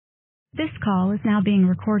This call is now being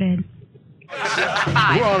recorded.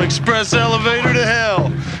 We're on express elevator to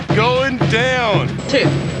hell. Going down. 2,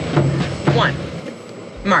 1,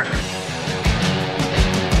 mark.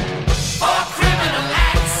 For criminal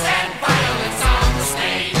acts and violence on the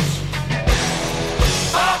stage.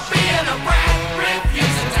 For being a brat,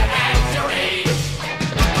 refusing to act your age.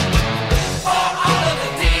 For all of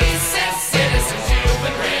the decent citizens you've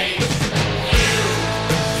been raised. You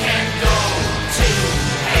can go to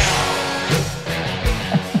hell.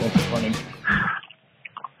 That's funny.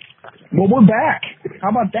 Well, we're back. How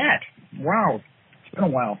about that? Wow, it's been a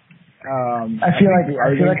while. I feel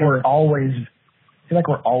like we're always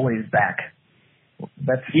back.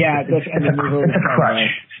 That's yeah. It's a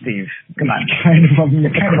crutch, Steve. Come on, kind of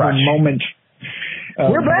a moment.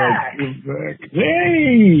 We're back.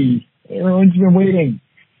 Hey, everyone's been waiting.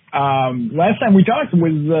 Last time we talked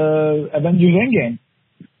was Avengers Endgame.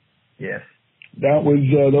 Yes, that was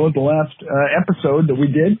the last episode that we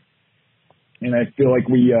did, and I feel like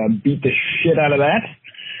we beat the shit out of that.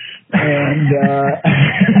 And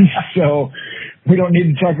so we don't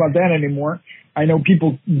need to talk about that anymore. I know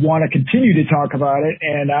people want to continue to talk about it,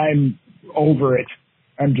 and I'm over it.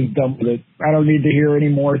 I'm just done with it. I don't need to hear any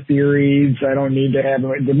more theories. I don't need to have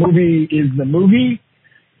the movie is the movie,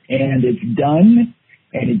 and it's done.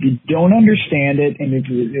 And if you don't understand it, and if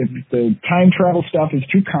the time travel stuff is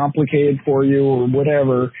too complicated for you or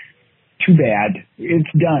whatever, too bad.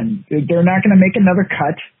 It's done. They're not going to make another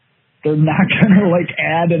cut. They're not going to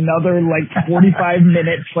add another 45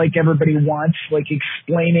 minutes like everybody wants,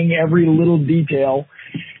 explaining every little detail.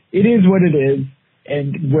 It is what it is,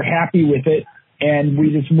 and we're happy with it, and we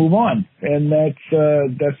just move on. And that's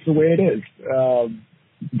the way it is.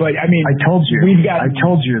 But I mean, I told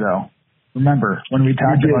you though. Remember when we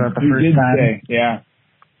talked about it the first time? Yeah.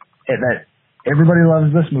 That everybody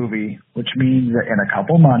loves this movie, which means that in a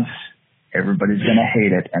couple months, everybody's going to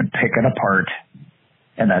hate it and pick it apart.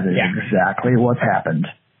 And that is exactly what's happened.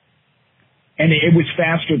 And it was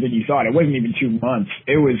faster than you thought. It wasn't even 2 months.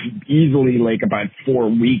 It was easily about 4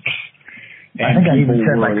 weeks. And I think I even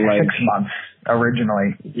said 6 months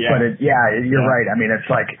originally. Yeah. But you're right. I mean, it's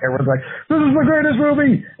everyone's like, this is the greatest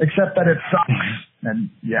movie, except that it sucks.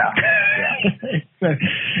 And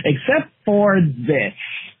except for this,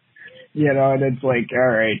 and it's all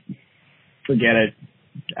right, forget it.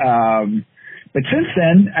 But since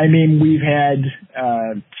then, I mean, we've had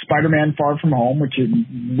Spider-Man Far From Home, which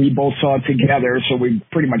we both saw together, so we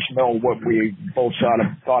pretty much know what we both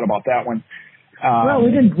thought about that one. Well,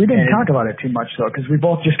 we didn't talk about it too much though, because we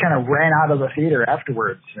both just kind of ran out of the theater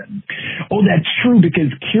afterwards. And oh, that's true,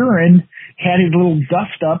 because Kieran had his little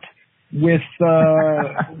dust up with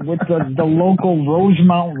the local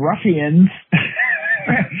Rosemount Ruffians,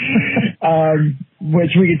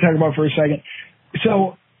 which we can talk about for a second.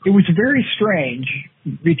 So. It was very strange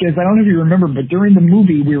because I don't know if you remember, but during the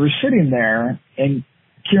movie we were sitting there and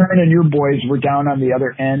Kieran and your boys were down on the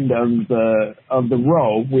other end of the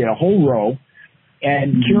row. We had a whole row,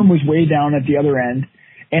 and Kieran was way down at the other end.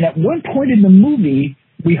 And at one point in the movie,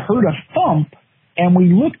 we heard a thump, and we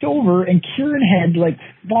looked over, and Kieran had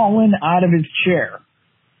fallen out of his chair,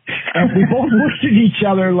 and we both looked at each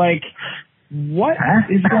other like, what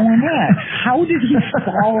is going on? How did he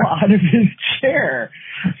fall out of his chair?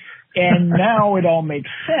 And now it all makes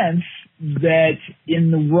sense that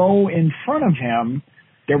in the row in front of him,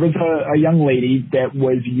 there was a young lady that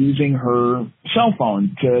was using her cell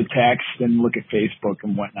phone to text and look at Facebook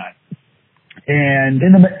and whatnot. And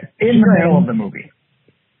in the middle of the movie.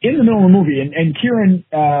 In the middle of the movie. And Kieran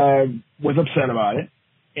was upset about it.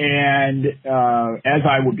 And as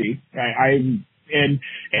I would be.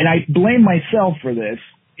 And I blame myself for this,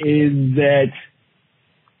 is that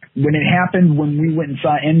when it happened, when we went and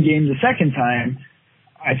saw Endgame the second time,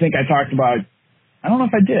 I think I talked about, I don't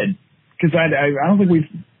know if I did, because I don't think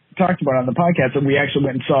we've talked about it on the podcast, that we actually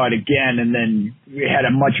went and saw it again, and then we had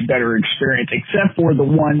a much better experience, except for the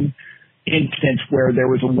one instance where there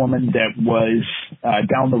was a woman that was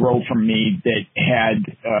down the road from me that had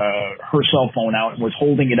her cell phone out and was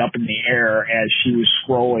holding it up in the air as she was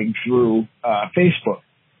scrolling through Facebook.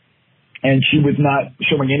 And she was not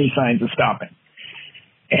showing any signs of stopping.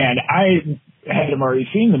 And I had already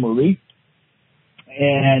seen the movie.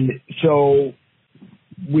 And so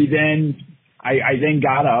I then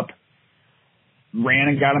got up, ran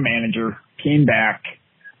and got a manager, came back,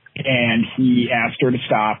 and he asked her to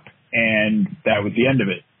stop. And that was the end of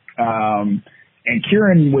it. And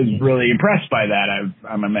Kieran was really impressed by that,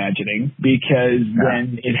 I'm imagining, because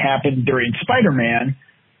when it happened during Spider-Man,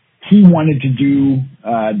 he wanted to do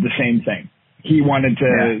the same thing. He wanted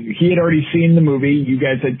to. He had already seen the movie. You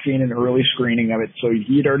guys had seen an early screening of it, so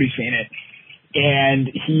he had already seen it, and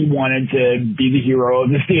he wanted to be the hero of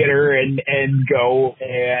the theater and go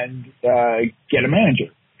and get a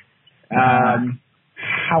manager.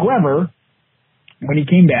 However, when he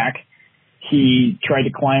came back, he tried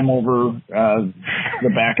to climb over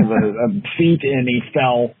the back of the seat, and he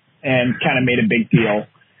fell and kind of made a big deal.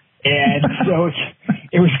 And so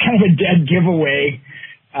it was kind of a dead giveaway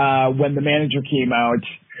when the manager came out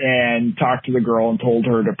and talked to the girl and told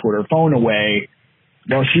her to put her phone away.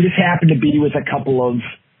 Well, she just happened to be with a couple of,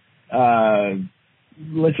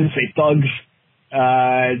 let's just say, thugs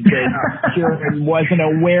that Kieran wasn't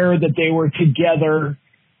aware that they were together.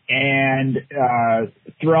 And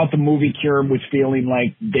throughout the movie, Kieran was feeling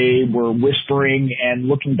like they were whispering and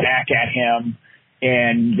looking back at him,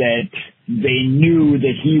 and that they knew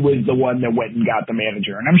that he was the one that went and got the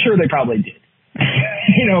manager. And I'm sure they probably did.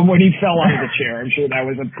 When he fell out of the chair, I'm sure that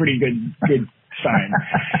was a pretty good sign.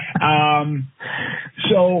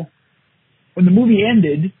 So when the movie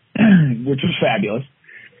ended, which was fabulous,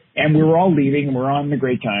 and we were all leaving and we're on a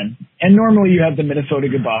great time, and normally you have the Minnesota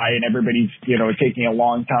goodbye and everybody's, taking a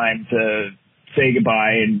long time to say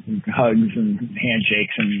goodbye and hugs and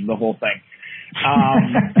handshakes and the whole thing.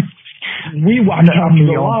 We walked out to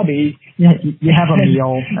the lobby. Yeah, you have a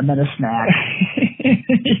meal and then a snack.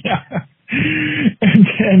 Yeah. And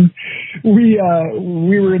then we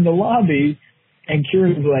were in the lobby, and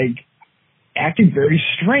Kieran was like acting very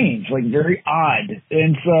strange, like very odd.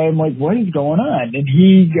 And so I'm like, what is going on? And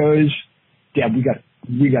he goes, Dad, we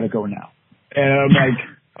got to go now. And I'm like,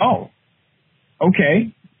 oh,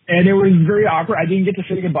 okay. And it was very awkward. I didn't get to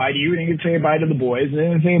say goodbye to you. I didn't get to say goodbye to the boys. I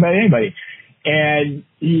didn't say goodbye to anybody. And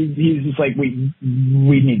he's just like, we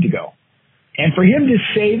need to go. And for him to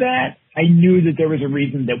say that, I knew that there was a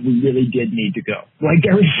reason that we really did need to go. Like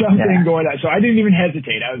there was something going on. So I didn't even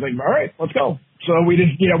hesitate. I was like, all right, let's go. So we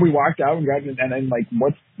just, we walked out and got, and then like,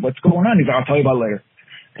 what's going on? He's like, I'll tell you about it later.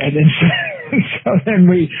 And then, so then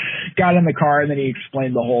we got in the car, and then he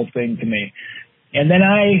explained the whole thing to me. And then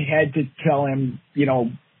I had to tell him,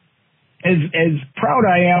 as proud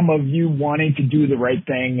I am of you wanting to do the right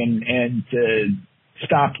thing and to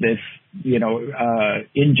stop this,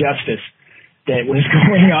 injustice that was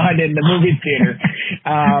going on in the movie theater,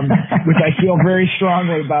 which I feel very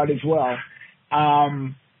strongly about as well.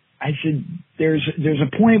 I said, there's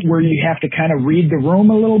a point where you have to kind of read the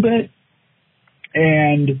room a little bit.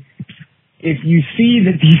 And if you see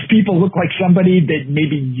that these people look like somebody that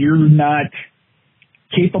maybe you're not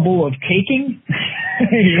capable of taking,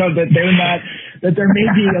 that there may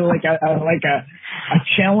be a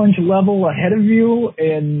challenge level ahead of you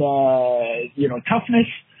in, toughness,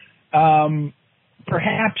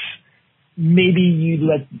 perhaps maybe you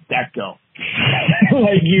let that go.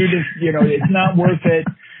 Like you just, it's not worth it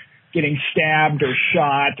getting stabbed or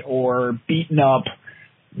shot or beaten up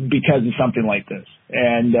because of something like this.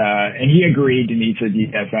 And he agreed, and he said,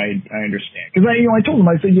 yes, I understand. Because I told him,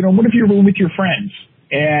 I said, what if you're with your friends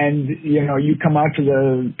and, you come out to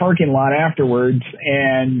the parking lot afterwards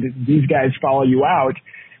and these guys follow you out?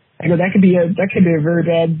 I go, that could be a very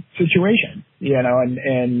bad situation,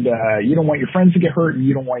 and you don't want your friends to get hurt, and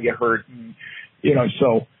you don't want to get hurt. And,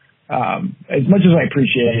 so, as much as I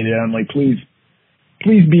appreciate it, I'm like, please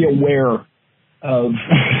be aware of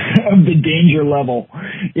the danger level.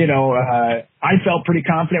 I felt pretty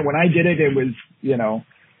confident when I did it. It was,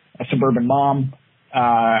 a suburban mom.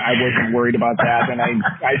 I wasn't worried about that, and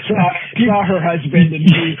I saw her husband, and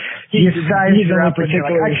he's not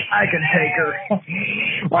particularly. I can take her.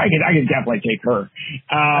 Well, I can definitely take her.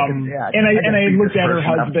 I looked at her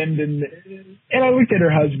husband, and I looked at her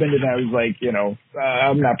husband, and I was like,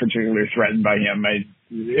 I'm not particularly threatened by him.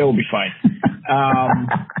 It'll be fine.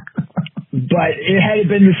 But it had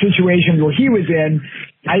been the situation where he was in,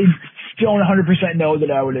 I don't 100% know that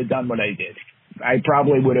I would have done what I did. I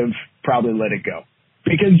probably would have let it go.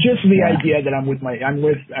 Because just the idea that I'm with my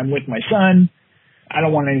son, I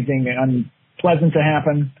don't want anything unpleasant to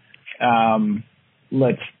happen.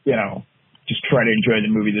 Let's, just try to enjoy the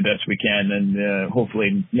movie the best we can, and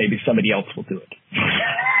hopefully maybe somebody else will do it.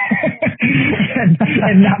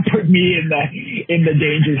 and not put me in the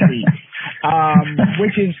danger seat.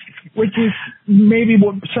 Which is maybe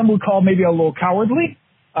what some would call maybe a little cowardly.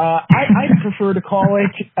 I prefer to call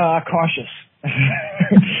it cautious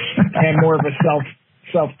and more of a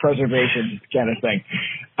self-preservation kind of thing.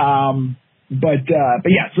 But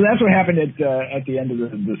yeah, so that's what happened at the end of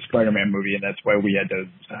the Spider-Man movie, and that's why we had to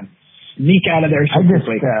sneak out of there so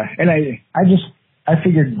quickly. I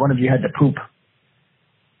figured one of you had to poop.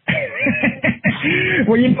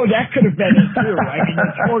 Well, that could have been it too. I mean,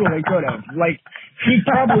 it totally could have. Like, he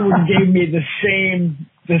probably would have gave me the same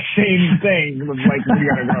thing. Like, we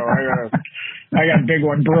gotta go. I got a big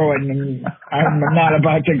one brewing, and I'm not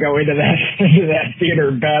about to go into that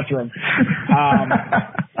theater bathroom.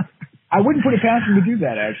 I wouldn't put it past him to do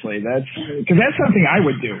that. Actually, because that's something I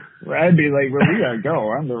would do. I'd be like, well, we gotta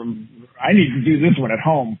go. I need to do this one at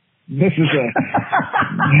home. This is a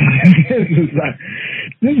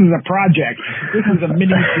project. This is a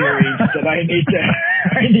mini series that I need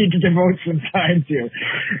to devote some time to.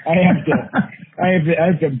 I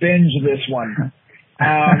have to binge this one.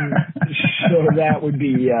 So that would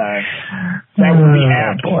be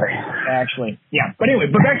apt, actually. Yeah. But anyway,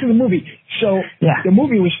 back to the movie. So the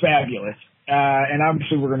movie was fabulous. And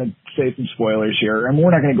obviously we're going to say some spoilers here, and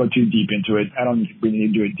we're not going to go too deep into it. I don't think we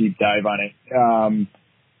need to do a deep dive on it.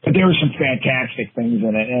 But there were some fantastic things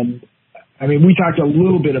in it. And I mean, we talked a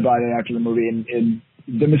little bit about it after the movie, and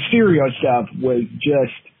the Mysterio stuff was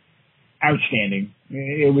just outstanding.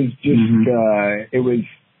 It was just, it was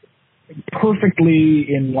perfectly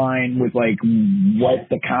in line with like what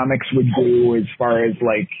the comics would do as far as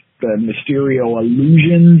like the Mysterio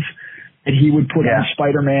illusions that he would put on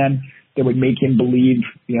Spider-Man that would make him believe,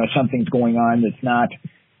 something's going on that's not.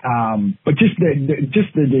 But just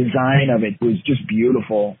the design of it was just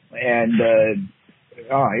beautiful, and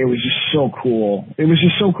it was just so cool. It was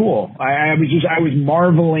just so cool. I was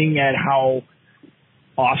marveling at how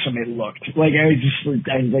awesome it looked. Like I was like,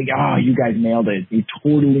 you guys nailed it. You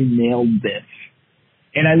totally nailed this.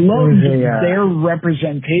 And I loved their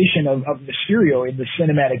representation of Mysterio in the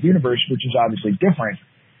cinematic universe, which is obviously different.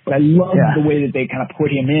 But I loved the way that they kind of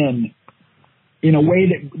put him in a way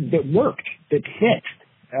that worked, that fit.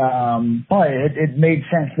 But it made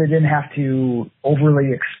sense. They didn't have to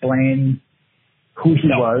overly explain who he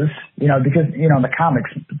was, because, in the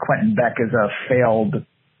comics, Quentin Beck is a failed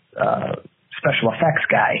special effects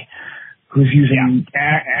guy who's using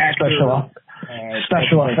special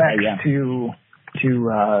effects he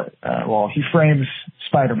frames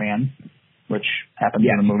Spider-Man, which happens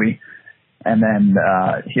in the movie, and then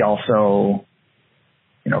he also,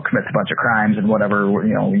 commits a bunch of crimes and whatever,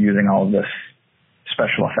 using all of this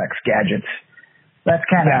special effects gadgets. That's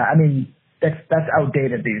kind of, that's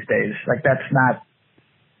outdated these days. Like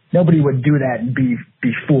nobody would do that and be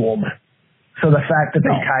fooled. So the fact that they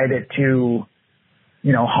tied it to,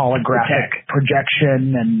 holographic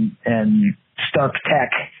projection and Stark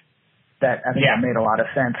tech, that I think that made a lot of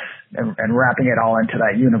sense, and wrapping it all into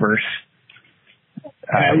that universe.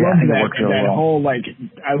 I love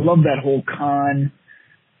that whole con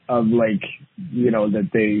of that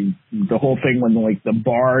the whole thing when the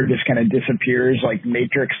bar just kind of disappears like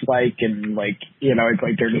Matrix and it's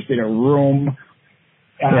like they're just in a room.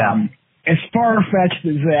 As far-fetched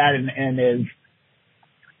as that and as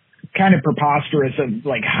kind of preposterous of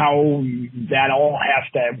how that all has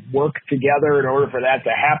to work together in order for that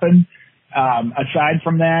to happen. Aside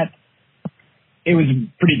from that, it was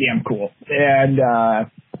pretty damn cool. And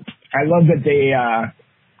I love that they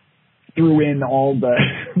threw in all the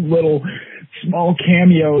little small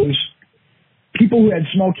cameos, people who had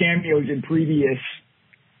small cameos in previous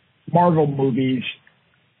Marvel movies,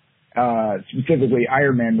 specifically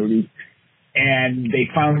Iron Man movies, and they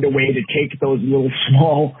found a way to take those little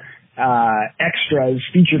small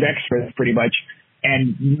featured extras pretty much,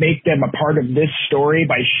 and make them a part of this story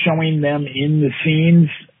by showing them in the scenes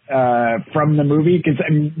from the movie, because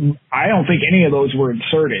I don't think any of those were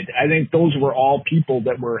inserted. I think those were all people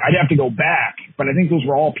that were, I'd have to go back, but I think those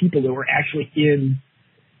were all people that were actually in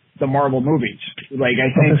the Marvel movies.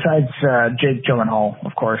 Besides Jake Gyllenhaal,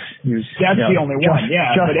 of course. That's the only one,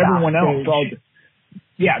 but everyone else,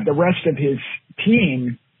 the rest of his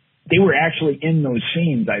team, they were actually in those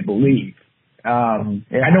scenes, I believe. I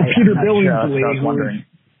know Peter Billingsley.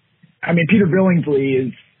 Peter Billingsley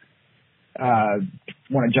is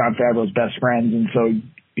one of Jon Favreau's best friends, and so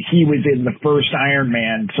he was in the first Iron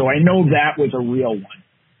Man. So I know that was a real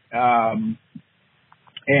one.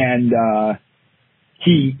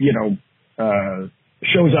 He,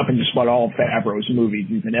 shows up in just about all of Favreau's movies.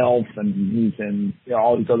 He's in Elf, and he's in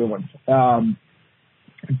all these other ones. But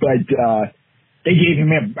they gave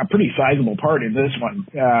him a pretty sizable part in this one,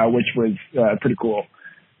 which was pretty cool.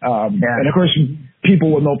 And of course,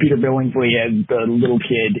 people will know Peter Billingsley as the little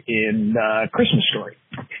kid in Christmas Story.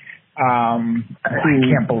 I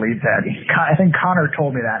can't believe that. I think Connor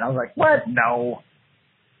told me that, and I was like, what? No.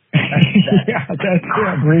 That's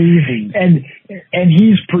crazy. And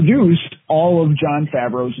he's produced all of Jon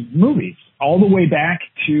Favreau's movies, all the way back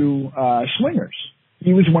to Swingers.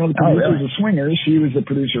 He was one of the producers of Swingers. He was the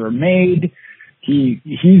producer of Made.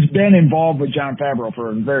 he's been involved with Jon Favreau for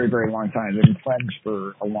a very, very long time. They've been friends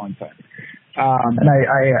for a long time. And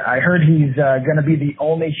I heard he's going to be the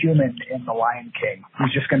only human in The Lion King.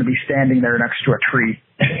 He's just going to be standing there next to a tree.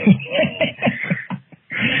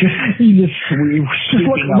 just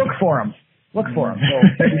look for him. Look for him.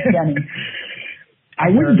 So he's standing. I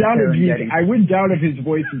wouldn't doubt if his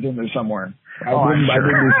voice is in there somewhere. I wouldn't be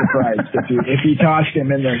surprised if he tossed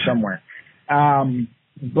him in there somewhere.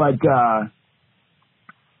 But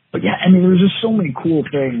yeah, I mean, there's just so many cool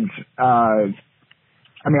things. I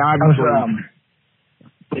mean, obviously,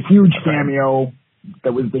 the huge cameo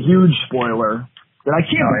that was the huge spoiler that I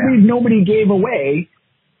can't believe nobody gave away.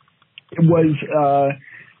 It was,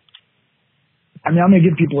 I mean, I'm going to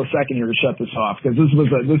give people a second here to shut this off because this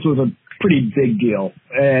was a pretty big deal.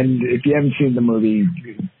 And if you haven't seen the movie,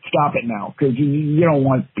 stop it now because you don't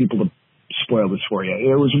want people to spoil this for you.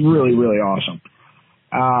 It was really, really awesome.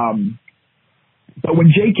 But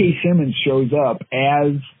when J.K. Simmons shows up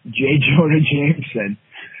as J. Jonah Jameson,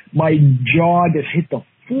 my jaw just hit the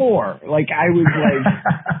floor. Like, I was like,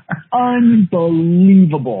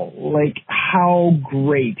 unbelievable. Like, how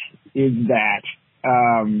great is that?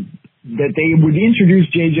 That they would introduce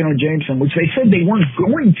J. Jonah Jameson, which they said they weren't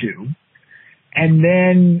going to, and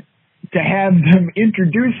then to have them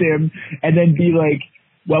introduce him and then be like,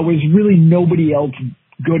 well, there's really nobody else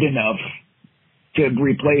good enough to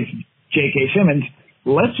replace J.K. Simmons.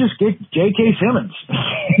 Let's just get J.K. Simmons.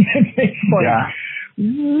 Like,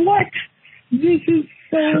 what? This is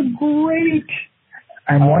so great.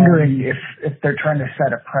 I'm wondering if they're trying to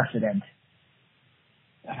set a precedent.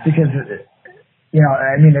 Because, you know,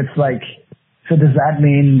 I mean, it's like, so does that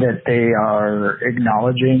mean that they are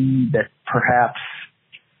acknowledging that perhaps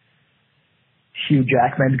Hugh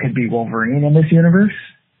Jackman could be Wolverine in this universe?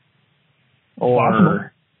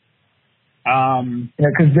 Or,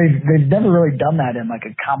 because they've never really done that in like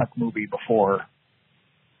a comic movie before.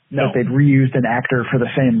 No, that they've reused an actor for the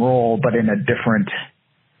same role, but in a different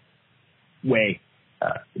way.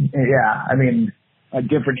 I mean, a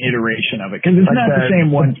different iteration of it because it's like not the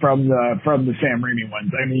same one from the Sam Raimi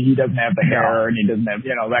ones. I mean, he doesn't have the hair and he doesn't have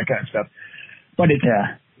that kind of stuff. But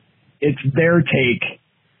it's their take,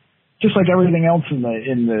 just like everything else in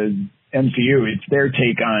the MCU. It's their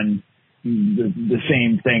take on the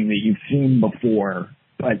same thing that you've seen before,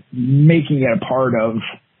 but making it a part of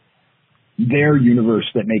their universe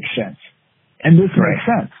that makes sense. And this makes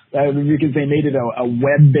sense because they made it a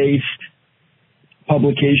web-based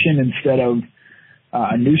publication instead of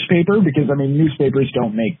a newspaper, because I mean, newspapers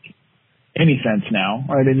don't make any sense now.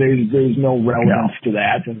 I mean, there's no relevance to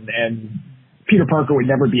that, and Peter Parker would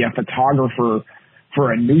never be a photographer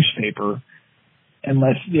for a newspaper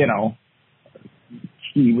unless, you know,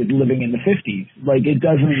 he was living in the 50s. Like, it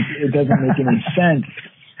doesn't make any sense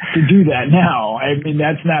to do that now. I mean,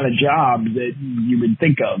 that's not a job that you would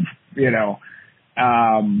think of, you know.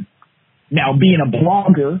 Now, being a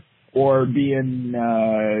blogger or being,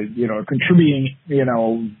 you know, a contributing, you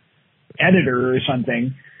know, editor or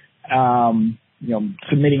something, you know,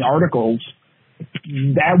 submitting articles,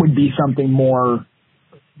 that would be something more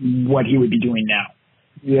what he would be doing now,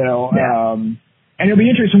 you know. And it'll be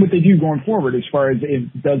interesting what they do going forward as far as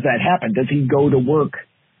does that happen? Does he go to work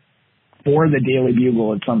for the Daily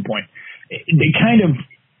Bugle at some point? They kind of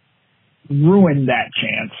ruined that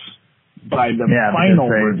chance by the final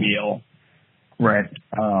reveal. Right.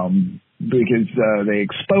 Because they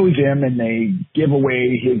expose him and they give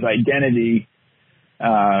away his identity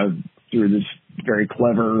through this very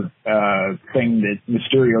clever thing that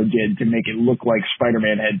Mysterio did to make it look like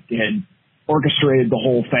Spider-Man had orchestrated the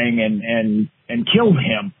whole thing and killed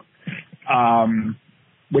him,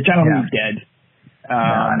 which I don't think he's dead.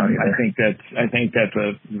 I don't either. I think that's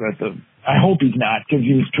a. I hope he's not, because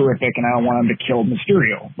he was terrific, and I don't want him to kill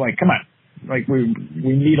Mysterio. Like, come on, like we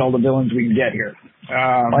need all the villains we can get here.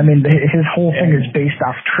 I mean, his whole thing is based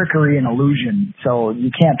off trickery and illusion, so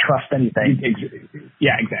you can't trust anything.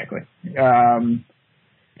 Yeah, exactly.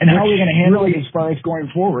 And how are we going to handle it as far as going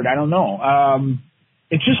forward? I don't know.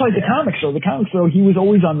 It's just like the comics, though. The comics, though, he was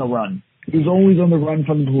always on the run. He was always on the run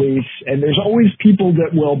from the police, and there's always people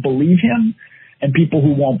that will believe him and people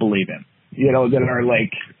who won't believe him, you know, that are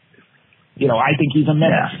like, you know, I think he's a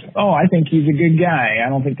menace. Yeah. Oh, I think he's a good guy. I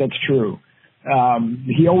don't think that's true.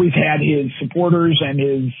 He always had his supporters and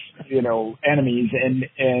his, you know, enemies,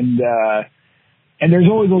 and there's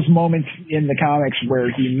always those moments in the comics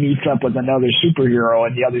where he meets up with another superhero,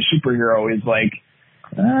 and the other superhero is like,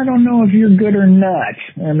 I don't know if you're good or not.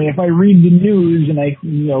 I mean, if I read the news and I,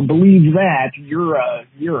 you know, believe that, you're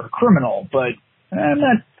a criminal, but I'm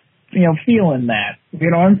not feeling that.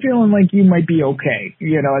 I'm feeling like you might be okay.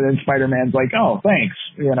 And then Spider-Man's like, oh, thanks.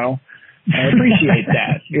 I appreciate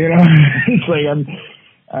that. It's like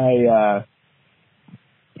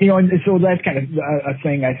and so that's kind of a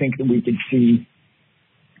thing I think that we could see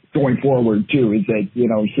going forward too, is that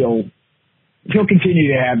he'll continue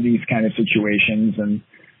to have these kind of situations,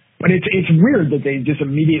 but it's weird that they just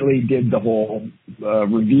immediately did the whole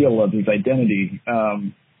reveal of his identity.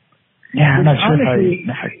 I'm not sure if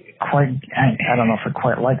I quite. I don't know if I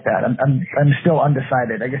quite like that. I'm still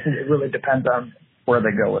undecided. I guess it really depends on where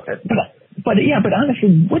they go with it. But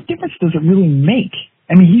honestly, what difference does it really make?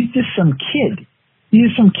 I mean, he's just some kid.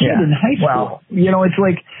 He's some kid in high school. Well, it's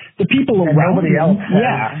like the people around him.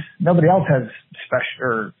 Nobody else has special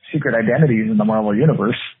or secret identities in the Marvel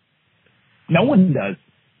universe. No one does.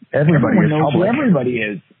 Everyone knows who everybody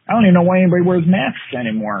is. I don't even know why anybody wears masks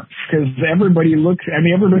anymore, because everybody looks. I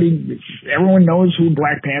mean, everyone knows who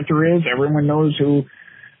Black Panther is. Everyone knows who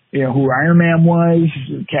Iron Man was,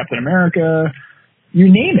 Captain America. You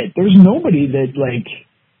name it. There's nobody that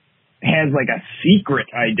has a secret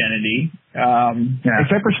identity,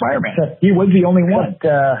 except for Spider-Man. He was the only one.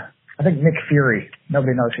 I think Nick Fury.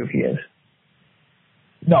 Nobody knows who he is.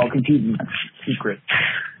 No, because he's secret.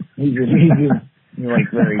 He's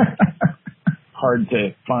very hard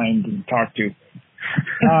to find and talk to.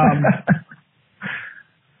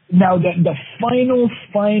 Now the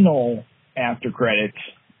final after credits,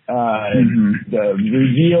 the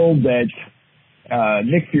reveal that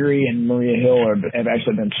Nick Fury and Maria Hill have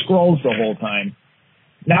actually been Skrulls the whole time.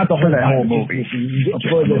 Not the whole movie.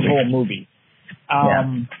 For this whole movie.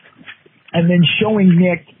 And then showing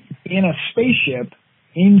Nick in a spaceship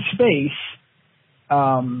in space,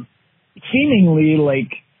 seemingly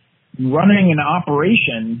running an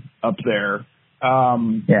operation up there.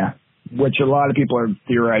 Which a lot of people are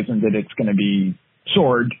theorizing that it's going to be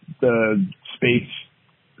SWORD, the Space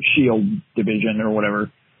Shield Division or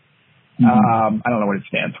whatever. I don't know what it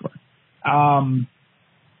stands for.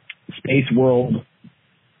 Space World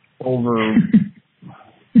over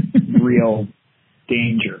real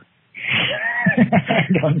danger. I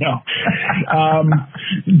don't know.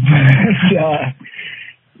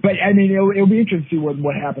 But I mean, it'll be interesting to see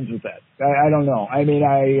what happens with that. I don't know. I mean,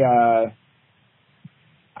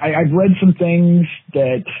 I've read some things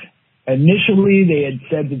that initially they had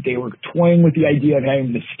said that they were toying with the idea of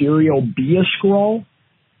having Mysterio be a Skrull.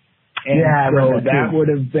 And so that would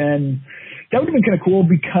have been kind of cool,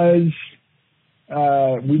 because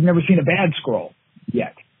we've never seen a bad Skrull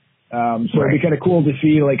yet. So it'd be kind of cool to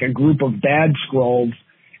see a group of bad Skrulls,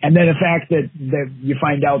 and then the fact that you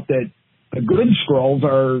find out that the good Skrulls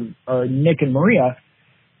are Nick and Marie.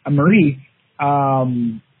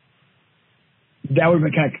 That would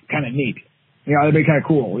have been kind of neat. That'd be kind of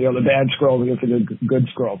cool. The bad Skrulls against the good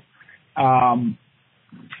Skrull.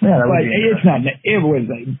 But it's not.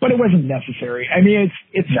 But it wasn't necessary. I mean,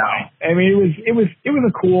 it's fine. I mean, it was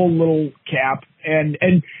a cool little cap, and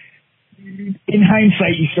in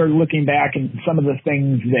hindsight, you start looking back, and some of the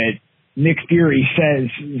things that Nick Fury says,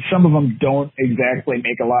 some of them don't exactly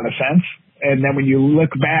make a lot of sense. And then when you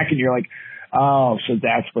look back, and you're like, oh, so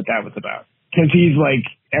that's what that was about. Because he's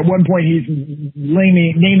at one point he's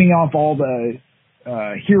naming off all the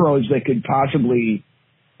heroes that could possibly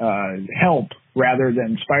help, rather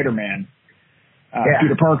than Spider-Man.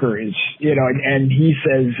 Peter Parker is, and he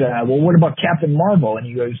says, well, what about Captain Marvel? And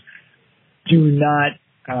he goes, do not,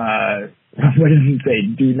 what does he say?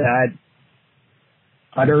 Do not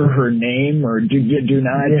utter her name, or do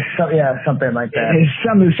not. Something like that.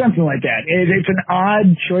 Something like that. It's an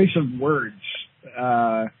odd choice of words.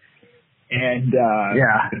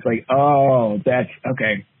 It's like, oh, that's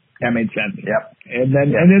okay. That made sense. Yep. And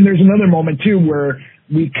then there's another moment too where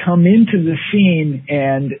we come into the scene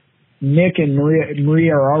and Nick and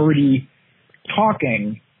Maria are already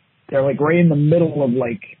talking. They're right in the middle of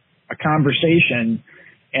a conversation,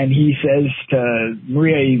 and he says to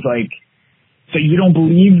Maria, he's like, so you don't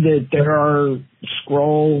believe that there are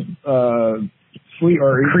Skrull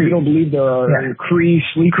you don't believe there are Kree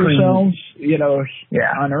sleeper cells,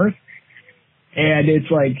 on Earth? And it's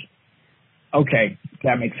like, okay,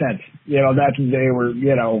 that makes sense.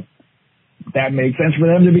 That makes sense for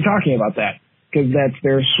them to be talking about that, because that's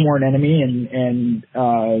their sworn enemy, and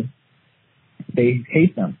they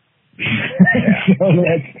hate them.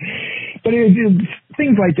 But it was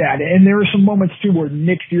things like that. And there were some moments too where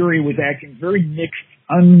Nick Fury was acting very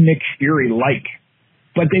un-Nick Fury-like.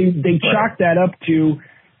 But they chalked that up to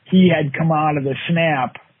he had come out of the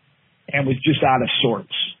snap and was just out of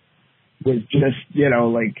sorts. Was just,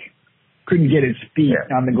 couldn't get his feet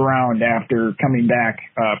on the ground after coming back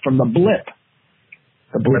from the blip.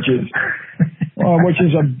 which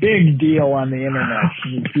is a big deal on the internet.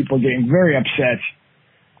 People getting very upset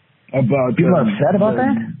about. People are upset about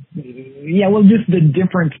that? Yeah, well, just the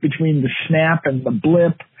difference between the snap and the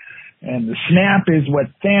blip. And the snap is what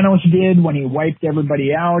Thanos did when he wiped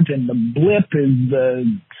everybody out, and the blip is the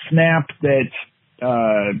snap that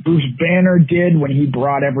Bruce Banner did when he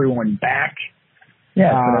brought everyone back.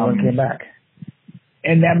 Yeah, when everyone came back.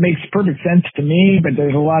 And that makes perfect sense to me, but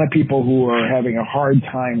there's a lot of people who are having a hard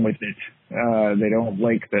time with it. They don't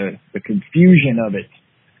like the confusion of it.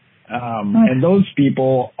 And those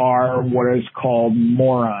people are what is called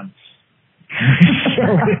morons.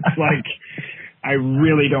 So it's like, I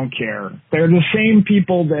really don't care. They're the same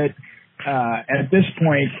people that at this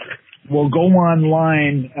point will go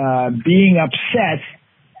online being upset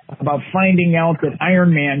about finding out that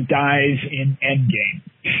Iron Man dies in Endgame.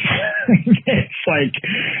 It's like,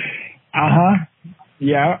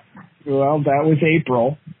 yeah, well, that was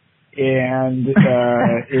April. And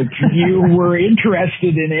if you were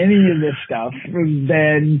interested in any of this stuff,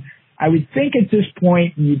 then I would think at this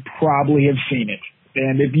point you probably have seen it.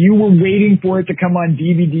 And if you were waiting for it to come on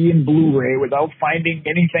DVD and Blu-ray without finding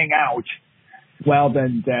anything out, well,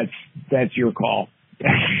 then that's your call.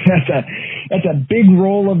 That's a big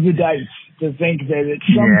roll of the dice to think that at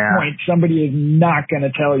some point somebody is not going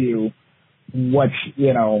to tell you what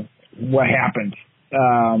happened.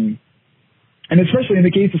 And especially in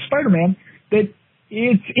the case of Spider-Man, that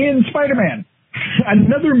it's in Spider-Man.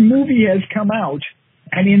 Another movie has come out,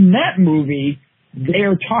 and in that movie, they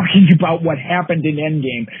are talking about what happened in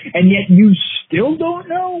Endgame, and yet you still don't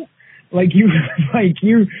know. You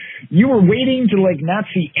were waiting to not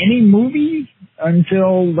see any movie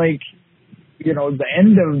until the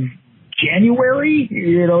end of January.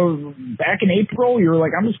 Back in April, you were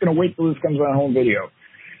like, I'm just going to wait till this comes on home video,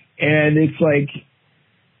 and it's like,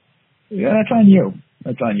 yeah, that's on you.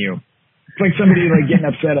 That's on you. It's like somebody getting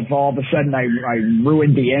upset if all of a sudden I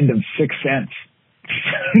ruined the end of Sixth Sense.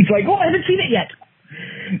 It's like, oh, I haven't seen it yet.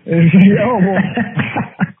 It's like, oh, well.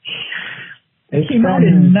 It came out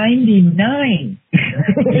in 99.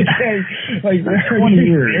 20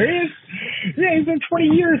 years. Serious? Yeah, it's been 20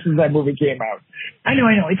 years since that movie came out. I know.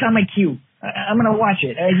 It's on my queue. I'm going to watch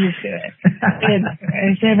it. I just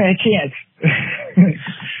haven't had a chance.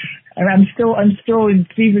 And I'm still in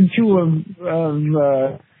season 2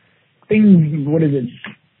 of things. What is it?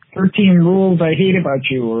 13 Rules I Hate About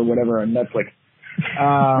You or whatever on Netflix.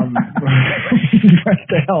 What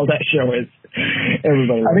the hell that show is?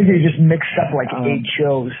 Everybody. I think they just mixed up 8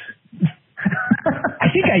 shows. I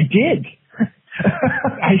think I did.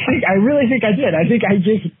 I really think I did. I think I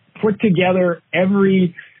just put together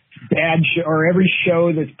every bad show or every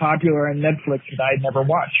show that's popular on Netflix that I'd never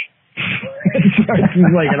watched. So it's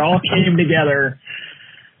like it all came together.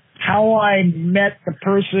 How I Met the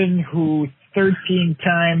Person Who 13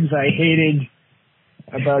 Times I Hated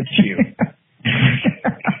About You.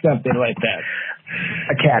 Something like that.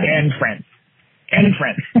 Academy. And Friends.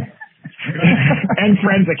 And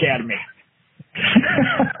Friends Academy.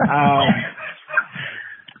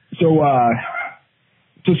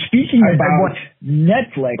 So speaking about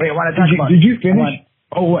Netflix. Wait, I want to talk about. Did you finish?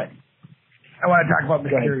 What? I want to talk about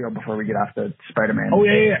Mysterio before we get off the Spider-Man. Oh,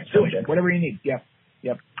 yeah. So, whatever you need. Yep.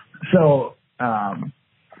 So,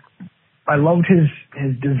 I loved his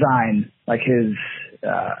design, his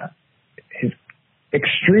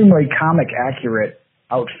extremely comic accurate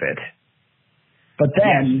outfit. But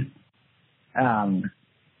then,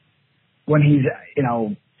 when he's,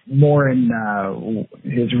 more in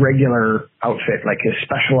his regular outfit, his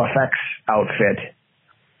special effects outfit,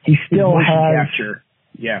 he still has capture.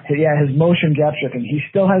 Yeah, his motion capture thing. He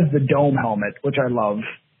still has the dome helmet, which I love.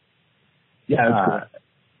 Yeah, that's cool.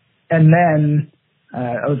 And then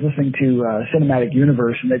I was listening to Cinematic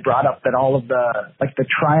Universe, and they brought up that all of the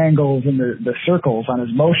triangles and the circles on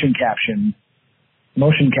his motion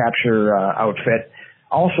capture outfit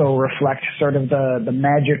also reflect sort of the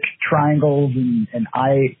magic triangles and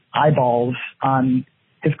eyeballs on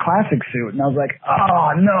his classic suit. And I was like,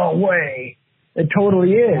 oh, no way. It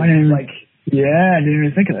totally is. Yeah, I didn't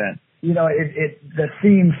even think of that. The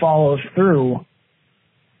theme follows through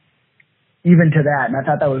even to that. And I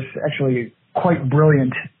thought that was actually quite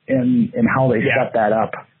brilliant in how they set that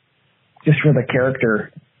up just for the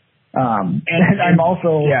character. And I'm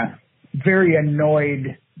also very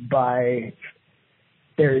annoyed by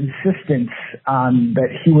their insistence on that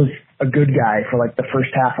he was a good guy for the first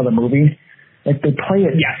half of the movie. They play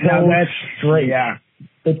it that's straight. Yeah.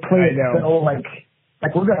 They play it so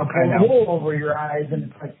we're gonna pull a wool over your eyes, and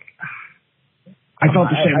it's I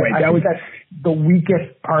felt the same way. I think that's the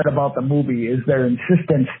weakest part about the movie is their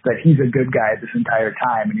insistence that he's a good guy this entire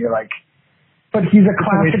time, and you're like, but he's a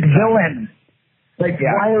classic villain. Like,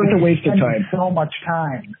 why are it's a they waste of spending time. so much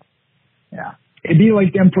time? Yeah. It'd be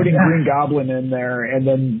like them putting Green Goblin in there and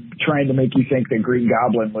then trying to make you think that Green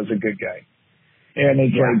Goblin was a good guy. And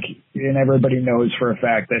it's like, and everybody knows for a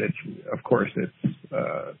fact that it's, of course, it's,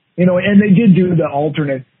 and they did do the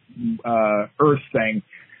alternate Earth thing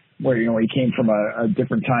where, he came from a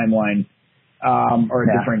different timeline, or a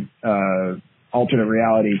different alternate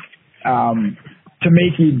reality, to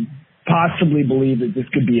make you possibly believe that this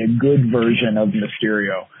could be a good version of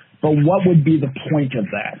Mysterio. But what would be the point of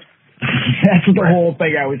that? That's the whole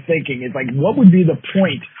thing I was thinking. Is like, what would be the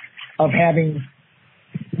point of having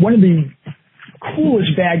one of the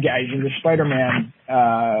coolest bad guys in the Spider-Man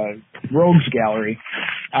Rogues Gallery,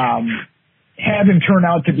 have him turn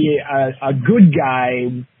out to be a good guy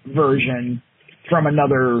version from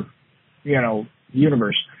another,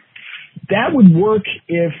 universe? That would work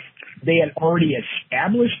if they had already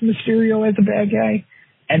established Mysterio as a bad guy,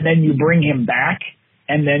 and then you bring him back.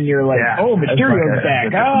 And then you're like, Mysterio's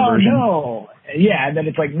back. Oh, no. Yeah, and then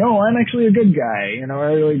it's like, no, I'm actually a good guy. I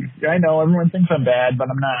know everyone thinks I'm bad, but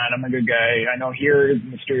I'm not. I'm a good guy. I know here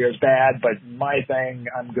Mysterio's bad, but my thing,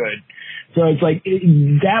 I'm good. So it's like,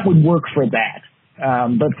 that would work for that.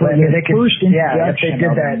 But for the first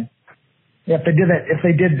introduction if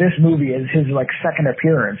they did this movie as his, second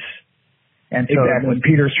appearance, and so when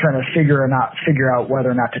Peter's trying to figure out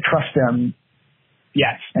whether or not to trust him,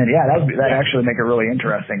 yes. And that'd actually make it really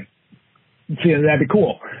interesting. See, that'd be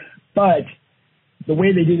cool. But the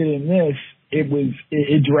way they did it in this,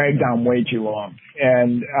 it dragged on way too long.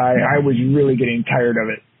 And I was really getting tired of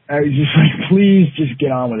it. I was just like, please just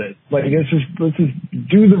get on with it. Like, let's just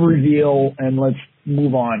do the reveal and let's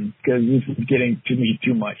move on, because this is getting to me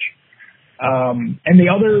too much. And the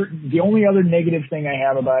only other negative thing I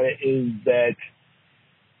have about it is that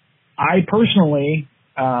I personally,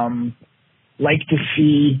 like to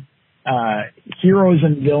see heroes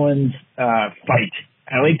and villains fight.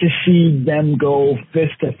 I like to see them go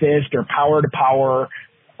fist to fist or power to power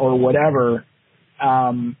or whatever,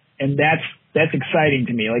 and that's exciting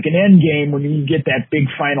to me. Like in Endgame, when you get that big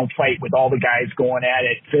final fight with all the guys going at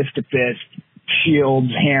it, fist to fist,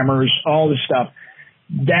 shields, hammers, all this stuff.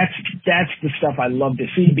 That's the stuff I love to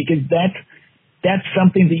see, because that's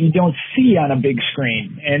something that you don't see on a big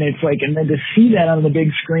screen. And it's like, and then to see that on the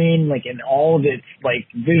big screen, like in all of its like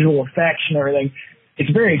visual effects and everything, it's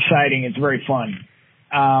very exciting. It's very fun.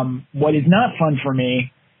 What is not fun for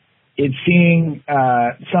me is seeing,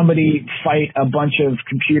 somebody fight a bunch of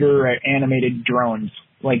computer animated drones.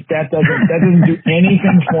 Like that doesn't do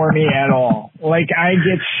anything for me at all. Like I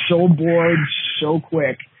get so bored so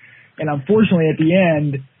quick. And unfortunately at the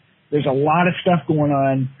end, there's a lot of stuff going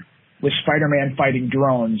on with Spider-Man fighting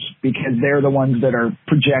drones, because they're the ones that are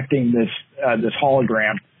projecting this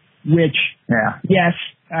hologram, which, yes,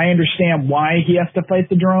 I understand why he has to fight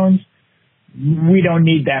the drones. We don't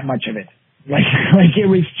need that much of it. Like it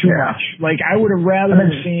was too much. Like I would have rather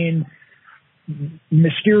seen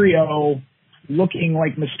Mysterio looking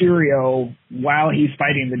like Mysterio while he's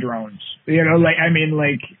fighting the drones. Let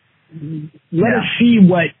us see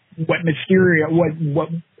what Mysterio, what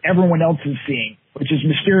everyone else is seeing, which is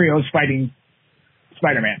Mysterio's fighting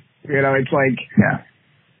Spider-Man. It's like,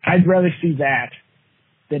 I'd rather see that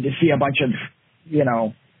than to see a bunch of,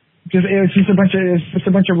 it's just a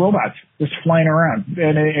bunch of robots just flying around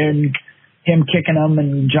and him kicking them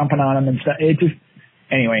and jumping on them and stuff.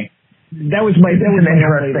 Anyway, that was an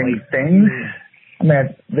interesting thing. I mean,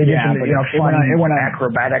 they did some, fun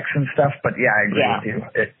acrobatics and stuff, but I agree with you.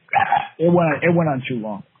 It went on too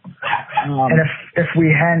long. And if we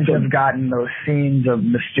hadn't have gotten those scenes of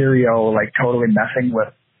Mysterio like totally messing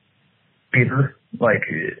with Peter,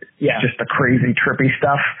 just the crazy trippy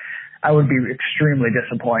stuff, I would be extremely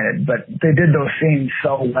disappointed. But they did those scenes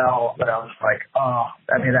so well that I was like,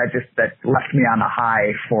 that left me on a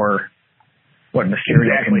high for what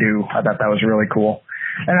Mysterio can do. I thought that was really cool.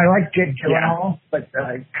 And I like Jake Gyllenhaal, but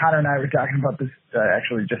Connor and I were talking about this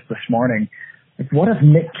actually just this morning. Like, what if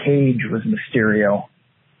Nick Cage was Mysterio?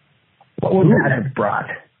 What would that have brought?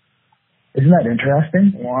 Isn't that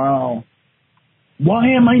interesting? Wow. Why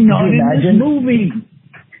am I not in this movie?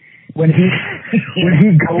 When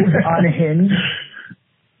he goes unhinged,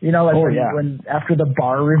 when after the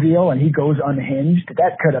bar reveal and he goes unhinged,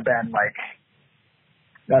 that could have been that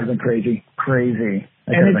would have been crazy. Crazy.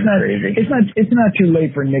 And it's not too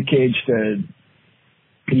late for Nick Cage to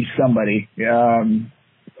be somebody. I've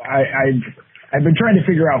been trying to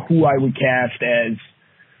figure out who I would cast as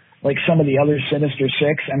like some of the other Sinister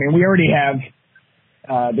Six. I mean, we already have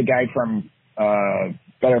the guy from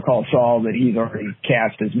Better Call Saul that he's already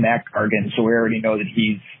cast as Mac Gargan, so we already know that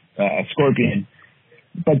he's Scorpion.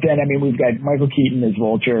 But then, I mean, we've got Michael Keaton as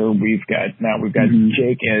Vulture. We've got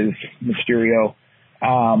Jake as Mysterio.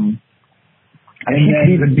 I mean, he could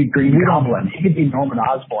even be Green Goblin. He could be Norman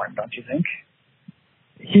Osborn, don't you think?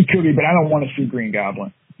 He could be, but I don't want to see Green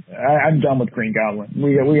Goblin. I'm done with Green Goblin.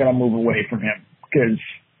 We got to move away from him because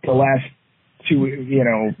the last two,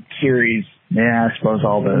 series. Yeah, I suppose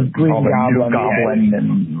all the Green Goblin,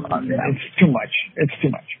 and it's too much. It's too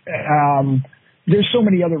much. There's so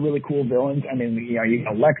many other really cool villains. I mean, you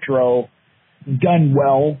got Electro, done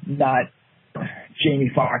well, not Jamie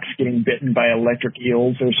Foxx getting bitten by electric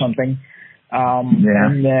eels or something.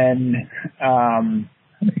 And then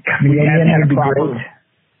Chameleon had a proper.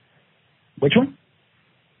 Which one?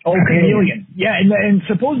 Oh, Chameleon. Yeah, and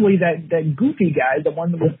supposedly that goofy guy, the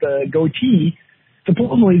one with the goatee,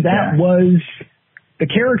 supposedly that was the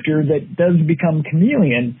character that does become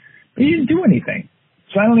Chameleon, but he didn't do anything.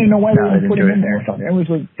 So I don't even know why they didn't put him in there.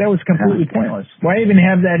 That was completely pointless. Why even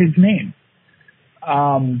have that his name?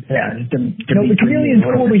 The Chameleon's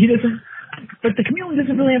cool, but he doesn't. But the Chameleon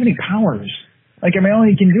doesn't really have any powers. Like, I mean, all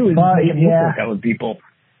he can do is make him look like other people.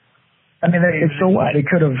 I mean, so what? They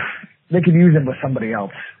could use him with somebody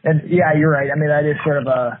else. And yeah, you're right. I mean, that is sort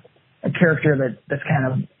of a character that's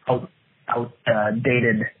kind of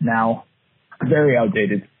outdated now. Very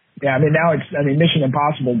outdated. Yeah, I mean, now Mission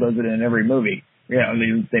Impossible does it in every movie. They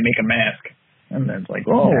make a mask, and then it's like,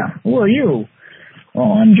 who are you?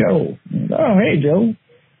 Oh, I'm Joe. Oh, hey, Joe.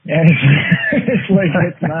 And it's like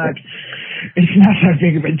it's not that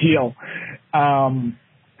big of a deal.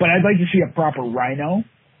 But I'd like to see a proper Rhino.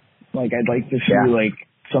 Like, I'd like to see like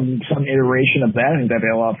some iteration of that. I think that'd be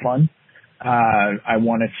a lot of fun. I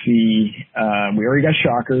want to see. We already got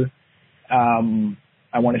Shocker.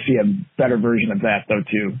 I want to see a better version of that though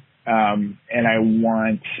too. And I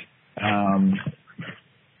want.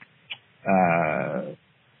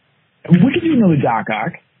 We could do another Doc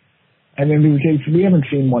Ock. I mean, because we haven't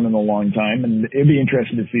seen one in a long time, and it'd be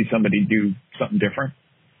interesting to see somebody do something different.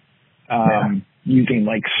 Using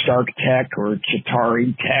like Stark Tech or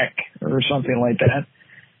Chitauri Tech or something like that.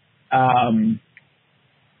 And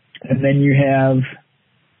then you have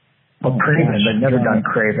Craven. They've never done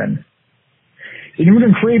Craven. They've never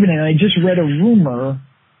done Craven, and I just read a rumor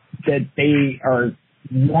that they are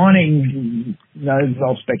wanting. Now this is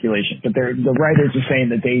all speculation, but the writers are saying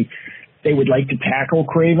that they would like to tackle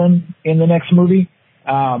Craven in the next movie.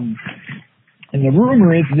 And the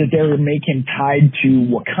rumor is that they would make him tied to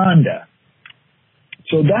Wakanda.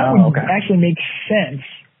 So that would actually make sense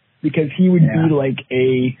because he would be like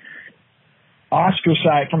an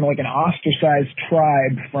ostracized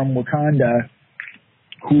tribe from Wakanda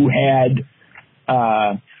who had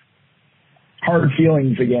hard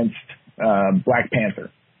feelings against Black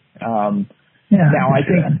Panther. Now, I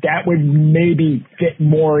think that would maybe fit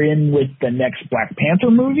more in with the next Black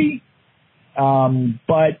Panther movie.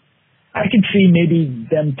 But I could see maybe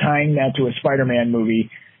them tying that to a Spider-Man movie.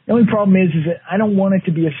 The only problem is that I don't want it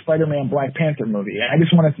to be a Spider-Man Black Panther movie. I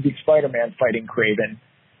just want it to be Spider-Man fighting Kraven,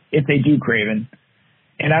 if they do Kraven.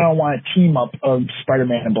 And I don't want a team up of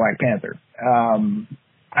Spider-Man and Black Panther.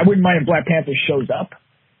 I wouldn't mind if Black Panther shows up.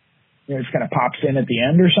 Just kind of pops in at the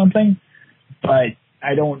end or something. But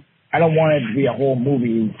I don't want it to be a whole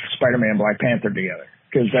movie of Spider-Man and Black Panther together.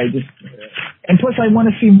 And plus I want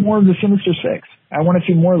to see more of the Sinister Six. I want to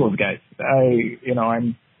see more of those guys.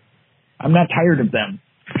 I'm not tired of them.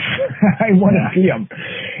 I want to see them,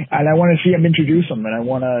 and I want to see them introduce them, and I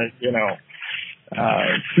want to,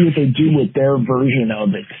 see what they do with their version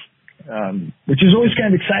of it, which is always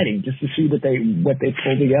kind of exciting, just to see what they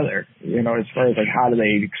pull together. As far as like how do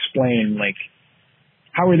they explain, like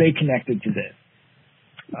how are they connected to this?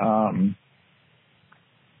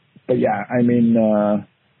 But yeah, I mean,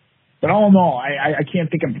 but all in all, I can't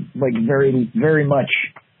think of like very, very much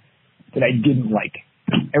that I didn't like.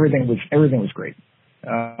 Everything was great.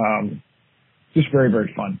 Just very,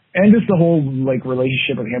 very fun. And just the whole like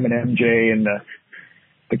relationship of him and MJ and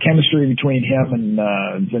the chemistry between him and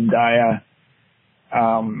Zendaya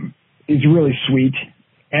is really sweet.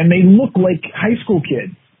 And they look like high school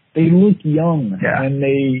kids. They look young. Yeah. And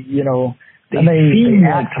they seem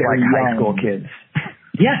act like high school kids.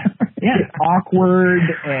 Yeah. Awkward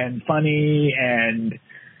and funny and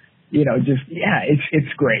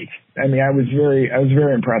it's great. I mean, I was very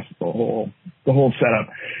impressed with the whole setup.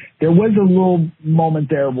 There was a little moment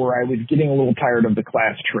there where I was getting a little tired of the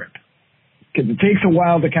class trip because it takes a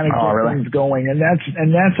while to kind of get things going, and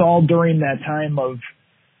that's all during that time of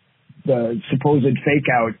the supposed fake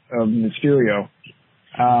out of Mysterio.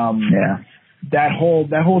 that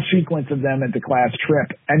whole sequence of them at the class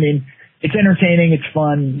trip. I mean, it's entertaining, it's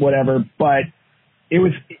fun, whatever, but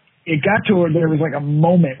it got to where there was like a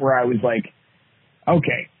moment where I was like,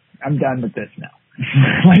 okay, I'm done with this now.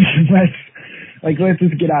 let's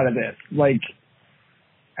just get out of this. Like,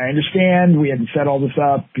 I understand we had to set all this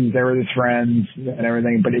up because they were his friends and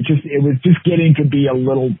everything, but it was just getting to be a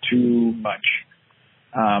little too much.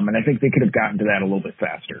 And I think they could have gotten to that a little bit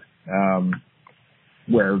faster,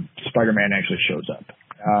 where Spider-Man actually shows up.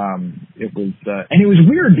 It was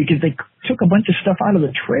weird because they took a bunch of stuff out of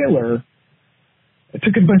the trailer. It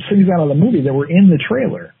took a bunch of things out of the movie that were in the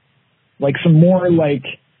trailer. Like some more like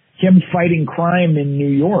him fighting crime in New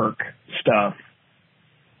York stuff.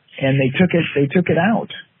 And they took it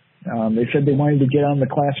out. They said they wanted to get on the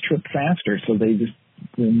class trip faster, so they just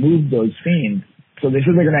removed those scenes. So they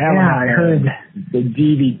said they're going to have I heard the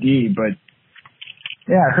DVD, but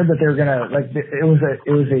yeah, I heard that they were gonna it was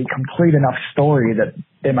a complete enough story that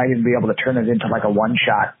they might even be able to turn it into like a one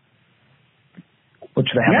shot,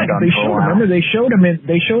 which they haven't done for a while. Remember they showed him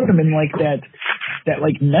in like that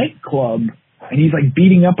like nightclub, and he's like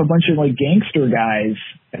beating up a bunch of like gangster guys,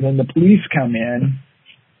 and then the police come in,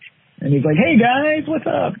 and he's like, "Hey guys, what's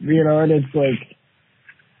up?" You know, and it's like.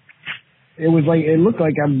 It looked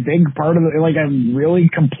like a big part of like a really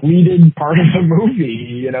completed part of the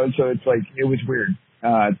movie, you know, so it's like, it was weird,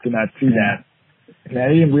 to not see that. And I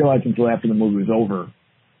didn't realize until after the movie was over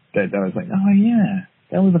that I was like, oh yeah,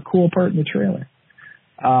 that was a cool part in the trailer.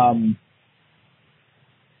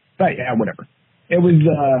 But yeah, whatever. It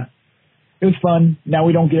was fun. Now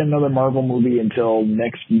we don't get another Marvel movie until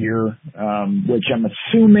next year, which I'm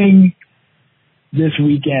assuming this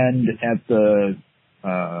weekend at the,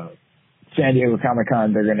 San Diego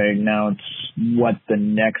Comic-Con, they're going to announce what the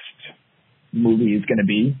next movie is going to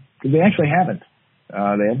be. Because they actually haven't.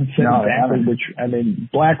 They haven't said exactly which. I mean,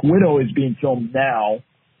 Black Widow is being filmed now.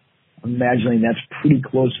 I'm imagining that's pretty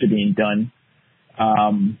close to being done.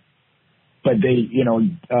 But they, you know,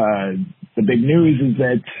 the big news is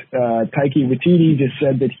that Taika Waititi just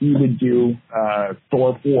said that he would do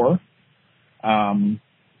Thor 4,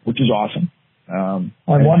 which is awesome. I'm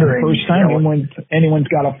wondering, the first time anyone's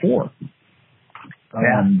got a 4.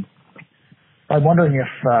 I'm wondering if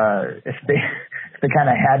they kind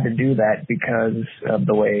of had to do that because of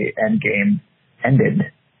the way Endgame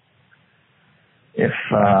ended. If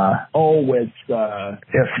Thor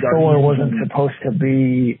wasn't supposed to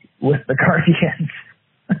be with the Guardians,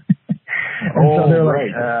 so they're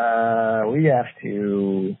like,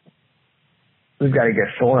 we've got to get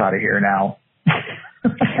Thor out of here now.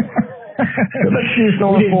 Let's do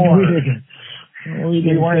Thor 4. We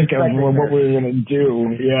didn't think of what we were going to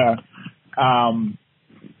do, yeah.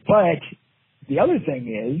 But the other thing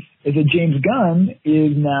is that James Gunn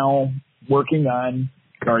is now working on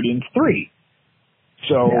Guardians 3.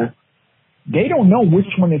 So they don't know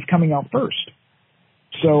which one is coming out first.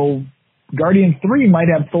 So Guardians 3 might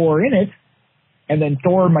have Thor in it, and then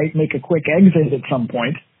Thor might make a quick exit at some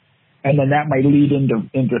point, and then that might lead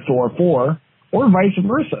into Thor 4, or vice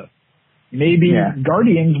versa. Maybe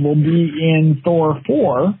Guardians will be in Thor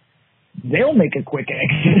 4, they'll make a quick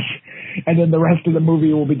exit, and then the rest of the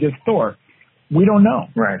movie will be just Thor. We don't know.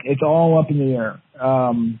 Right. It's all up in the air.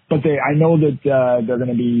 But I know that they're going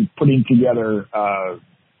to be putting together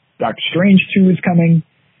Doctor Strange 2 is coming,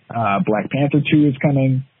 Black Panther 2 is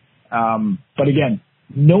coming. But again,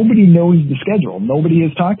 nobody knows the schedule. Nobody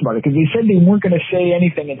has talked about it because they said they weren't going to say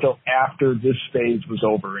anything until after this phase was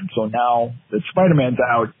over. And so now that Spider-Man's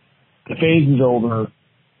out, the phase is over.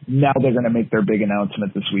 Now they're going to make their big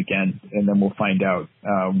announcement this weekend, and then we'll find out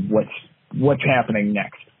what's happening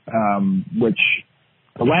next. Which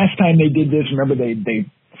the last time they did this, remember they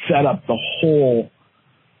set up the whole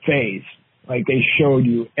phase. Like they showed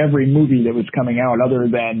you every movie that was coming out, other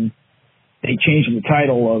than they changed the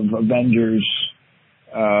title of Avengers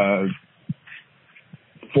 4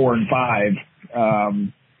 and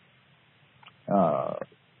 5,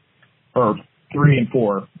 or 3 and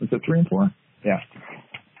 4. Was it 3 and 4? Yeah.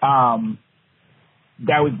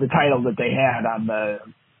 That was the title that they had on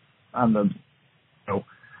the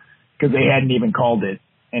because they hadn't even called it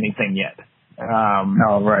anything yet.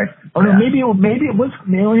 Right. Or no, maybe it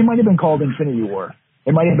might have been called Infinity War.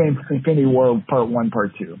 It might have been Infinity War Part 1,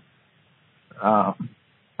 Part 2. I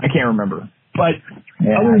can't remember. But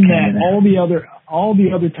other than that, all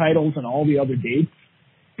the other titles and all the other dates,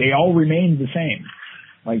 they all remained the same.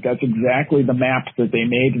 Like that's exactly the map that they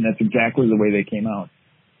made, and that's exactly the way they came out.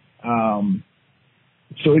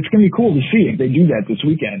 So it's gonna be cool to see if they do that this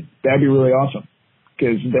weekend. That'd be really awesome.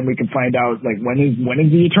 Because then we can find out like when is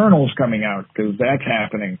the Eternals coming out, because that's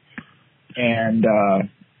happening, and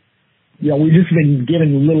we've just been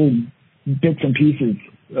given little bits and pieces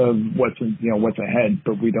of what's ahead,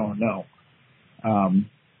 but we don't know. I'm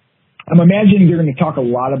imagining they're going to talk a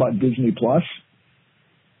lot about Disney Plus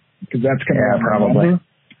because that's coming out in November,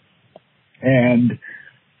 and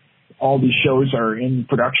all these shows are in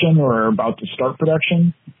production or are about to start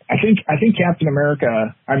production. I think Captain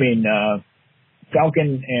America,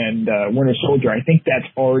 Falcon and Winter Soldier, I think that's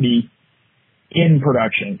already in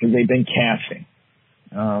production because they've been casting.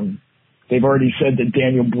 They've already said that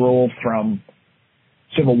Daniel Bruhl from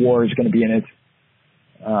Civil War is going to be in it.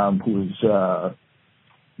 Who's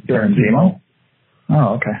Baron Zemo?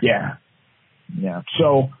 Oh, okay. Yeah.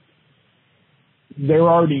 So they're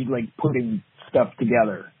already putting stuff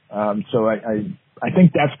together. So I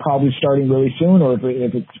think that's probably starting really soon, or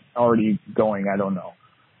if it's already going, I don't know.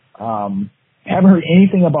 Haven't heard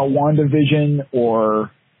anything about WandaVision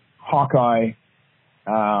or Hawkeye,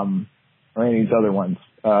 or any of these other ones.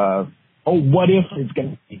 What If is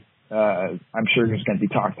going to be, I'm sure it's going to be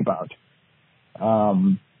talked about.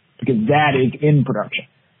 Because that is in production.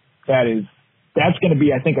 That's going to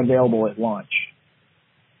be, I think, available at launch.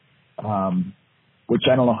 Which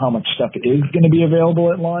I don't know how much stuff is going to be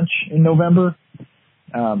available at launch in November.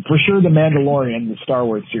 For sure, The Mandalorian, the Star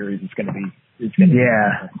Wars series, is going to be.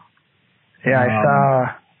 Yeah,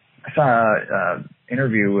 I saw a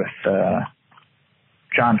interview with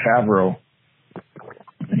Jon Favreau,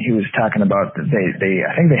 and he was talking about that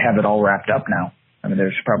I think they have it all wrapped up now. I mean,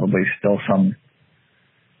 there's probably still some,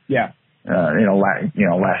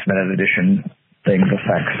 last minute addition things,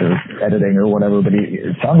 effects or editing or whatever, but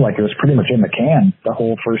it sounded like it was pretty much in the can, the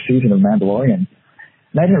whole first season of Mandalorian.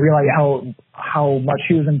 And I didn't realize how much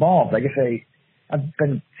he was involved. Like I say, I've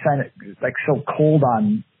been so cold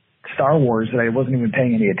on Star Wars that I wasn't even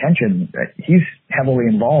paying any attention. He's heavily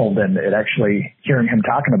involved, and it actually, hearing him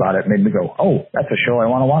talking about it made me go, oh, that's a show I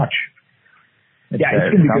want to watch. It's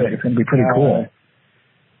going to be good. Like it's going to be pretty cool.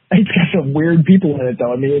 It's got some weird people in it,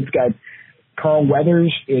 though. I mean, it's got Carl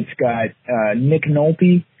Weathers. It's got Nick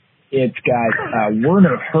Nolte. It's got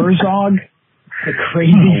Werner Herzog, the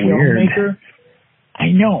crazy filmmaker.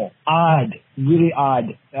 I know. Odd. Really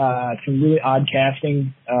odd. Some really odd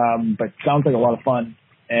casting, but sounds like a lot of fun.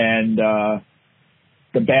 And the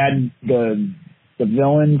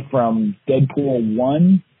villain from Deadpool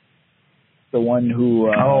 1, the one who...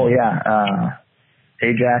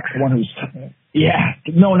 Ajax. The one who's...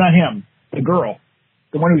 no, not him. The girl.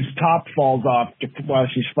 The one whose top falls off while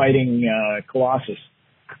she's fighting Colossus.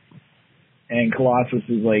 And Colossus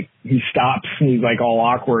is he stops and he's all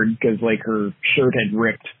awkward because her shirt had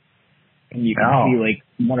ripped. And you can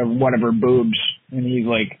see one of her boobs. And he's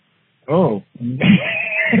like, oh.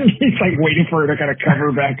 He's waiting for her to kind of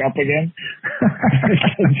cover back up again.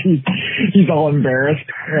 he's all embarrassed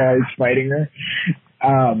while he's fighting her.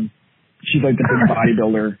 She's the big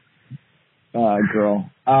bodybuilder girl.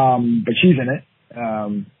 But she's in it.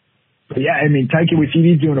 But yeah, I mean, Taika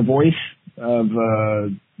Waititi's doing a voice of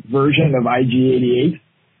version of IG-88.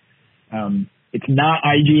 It's not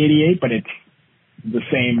IG-88, but it's the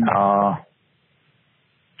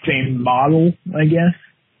same model, I guess.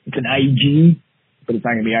 It's an IG, but it's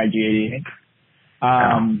not going to be IG-88.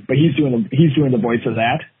 But he's doing the voice of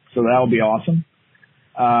that, so that'll be awesome.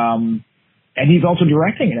 And he's also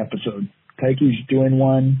directing an episode. Taiki's doing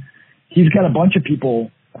one. He's got a bunch of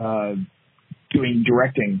people doing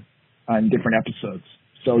directing on different episodes.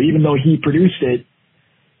 So even though he produced it,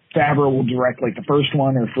 Favreau will direct the first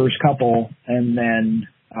one or first couple, and then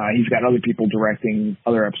he's got other people directing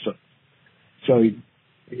other episodes. So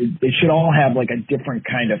it should all have a different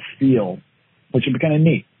kind of feel, which would be kind of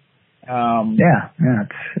neat.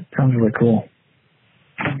 It sounds really cool.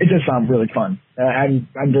 It does sound really fun. I'm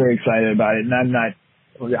very excited about it, and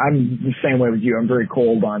I'm the same way with you. I'm very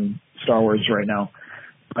cold on Star Wars right now,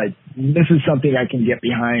 but this is something I can get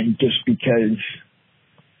behind just because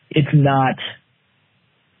it's not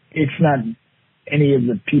any of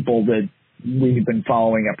the people that we've been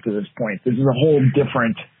following up to this point. This is a whole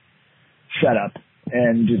different setup,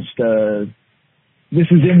 and just this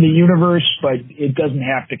is in the universe, but it doesn't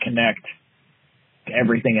have to connect to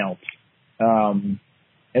everything else.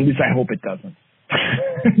 At least I hope it doesn't.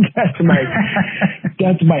 That's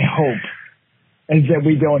my hope, is that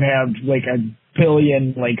we don't have a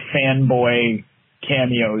billion fanboy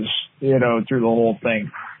cameos, through the whole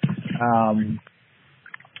thing.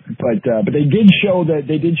 But they did show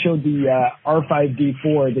the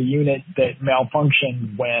R5D4, the unit that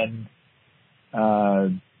malfunctioned when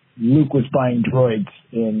Luke was buying droids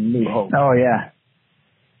in New Hope. Oh yeah.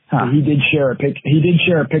 Huh. So he did share a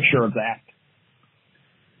picture of that.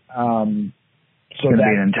 So it's going to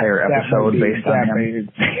be an entire episode based on him.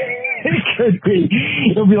 It could be.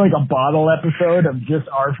 It'll be like a bottle episode of just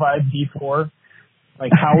R5D4,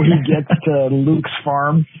 like how he gets to Luke's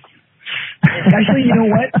farm. Actually, you know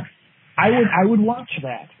what? I would watch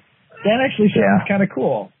that. That actually sounds kind of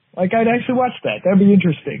cool. Like, I'd actually watch that. That'd be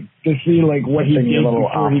interesting to see, like, what he did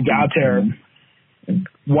before he got there, and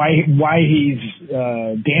why he's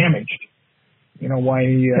damaged. You know, why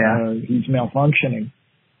he's malfunctioning.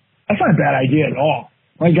 That's not a bad idea at all.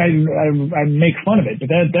 Like, I make fun of it, but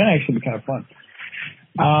that actually be kind of fun.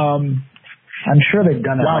 I'm sure they've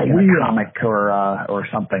done it in a comic or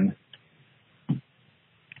something.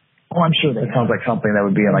 Oh, I'm sure they It sounds like something that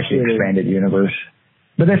would be in like the expanded universe.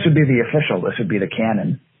 But this would be the official. This would be the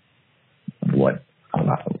canon. What?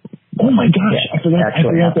 Oh my gosh! I forgot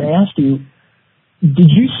to ask you. Did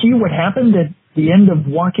you see what happened at the end of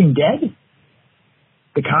Walking Dead?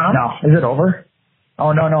 The comic? No. Is it over?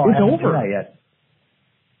 Oh no, it's I haven't over. seen that yet.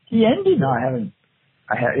 He ended. No, I haven't.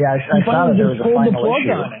 I saw that there was a final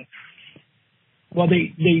issue. On it. Well,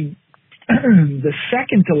 they the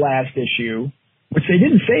second to last issue, which they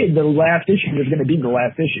didn't say the last issue was going to be the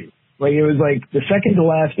last issue. Like, it was like the second to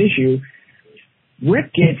last issue,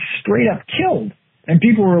 Rick gets straight up killed. And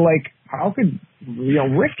people were like, how could,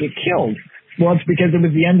 Rick get killed? Well, it's because it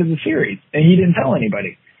was the end of the series and he didn't tell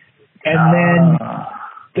anybody. And then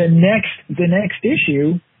the next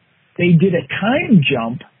issue, they did a time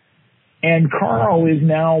jump and Carl is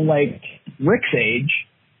now like Rick's age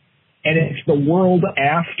and it's the world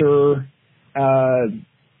after,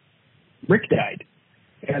 Rick died.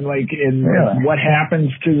 And like, what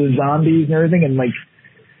happens to the zombies and everything, and like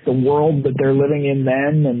the world that they're living in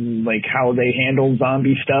then, and like how they handle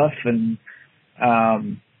zombie stuff, and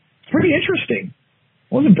it's pretty interesting.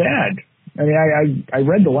 It wasn't bad. I mean, I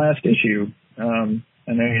read the last issue. I know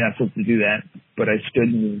you're not supposed to do that, but I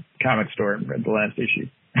stood in the comic store and read the last issue.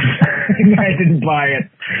 I didn't buy it.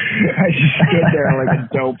 I just stood there like a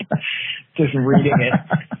dope, just reading it.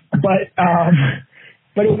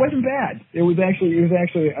 But it wasn't bad. It was actually.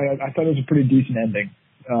 I thought it was a pretty decent ending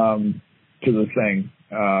to the thing,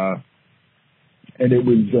 and it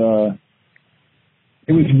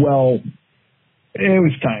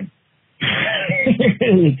was time.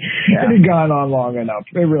 It had gone on long enough.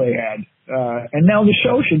 It really had, and now the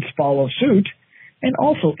show should follow suit and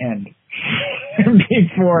also end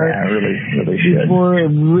before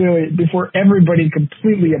before everybody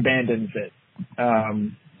completely abandons it.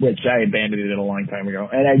 Which I abandoned it a long time ago.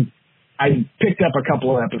 And I picked up a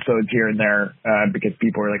couple of episodes here and there, because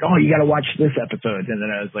people were like, oh, you got to watch this episode. And then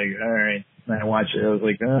I was like, all right. And I watched it. I was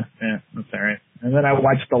like, yeah, that's all right. And then I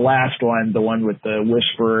watched the last one, the one with the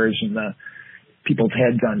whisperers and the people's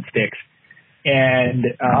heads on sticks. And,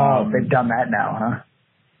 they've done that now, huh?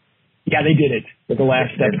 Yeah, they did it. With the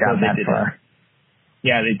last episode, they did it.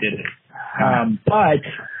 Yeah, they did it. But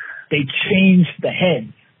they changed the heads.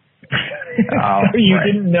 So you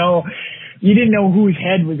didn't know whose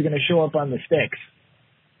head was going to show up on the sticks.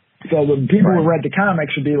 So the people who read the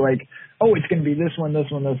comics would be like, oh, it's going to be this one, this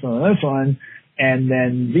one, this one, and this one, and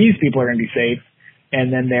then these people are going to be safe.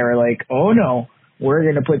 And then they were like, oh no, we're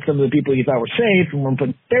going to put some of the people you thought were safe, and we're going to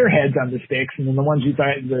put their heads on the sticks, and then the ones you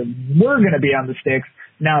thought were going to be on the sticks,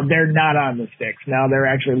 now they're not on the sticks. Now they're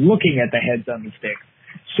actually looking at the heads on the sticks.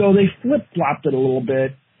 So they flip-flopped it a little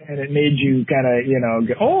bit. And it made you kind of,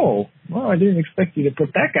 go, oh, well, I didn't expect you to put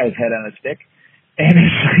that guy's head on a stick. And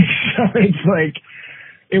it's like,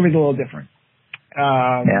 it was a little different.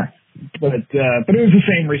 But it was the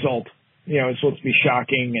same result. It's supposed to be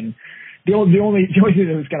shocking. And the only thing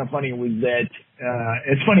that was kind of funny was that,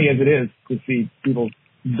 as funny as it is to see people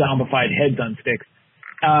zombified heads on sticks,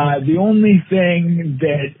 the only thing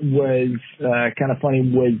that was kind of funny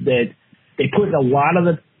was that they put a lot of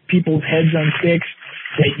the people's heads on sticks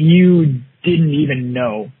that you didn't even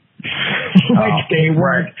know. They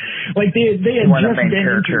weren't, like they had just been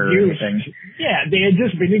introduced. Yeah, they had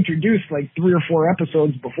just been introduced like 3 or 4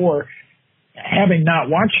 episodes before. Having not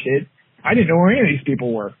watched it, I didn't know who any of these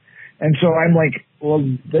people were. And so I'm like, well,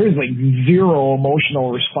 there's like zero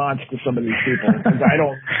emotional response to some of these people. Because I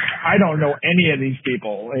don't know any of these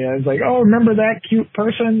people. And it's like, oh, remember that cute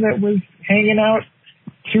person that was hanging out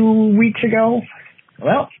 2 weeks ago?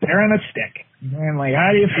 Well, they're on a stick. And I'm like,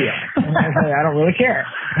 how do you feel? And I was like, I don't really care.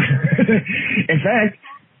 In fact,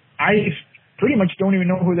 I pretty much don't even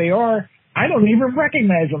know who they are. I don't even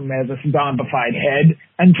recognize them as a zombified head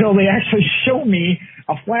until they actually show me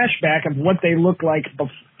a flashback of what they looked like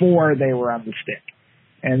before they were on the stick.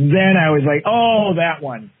 And then I was like, oh, that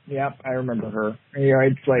one. Yep, I remember her.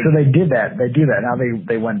 It's like, so they did that. They do that. Now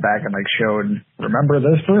they went back and like showed, remember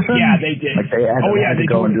this person? Yeah, they did. Like they had to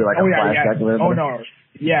go and do like a flashback with them. Oh, no.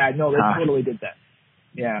 Yeah, no, they totally did that.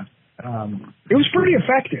 Yeah. it was pretty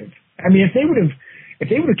effective. I mean, if they would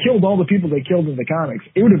have killed all the people they killed in the comics,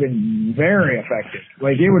 it would have been very effective.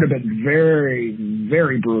 Like, it would have been very,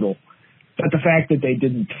 very brutal. But the fact that they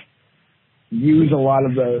didn't use a lot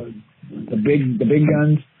of the big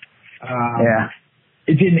guns,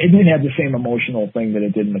 it didn't have the same emotional thing that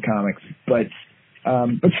it did in the comics. But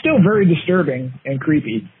still very disturbing and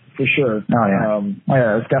creepy for sure. Oh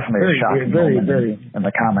yeah, it was definitely a shocking moment in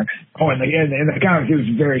the comics. Oh, in the comics, it was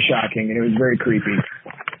very shocking and it was very creepy.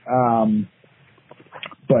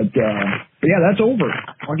 But yeah, that's over.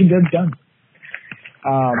 Walking Dead's done.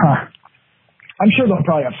 I'm sure they'll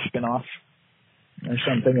probably have spin-offs or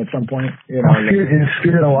something at some point. You know,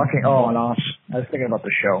 Fear the Walking. Oh, one-offs. I was thinking about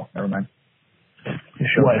the show. Never mind. The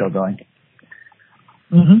show is still going.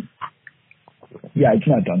 Mm-hmm. Yeah, it's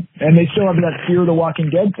not done. And they still have that Fear the Walking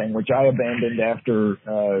Dead thing, which I abandoned after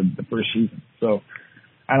the first season. So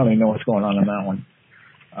I don't even know what's going on that one.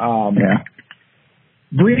 Yeah.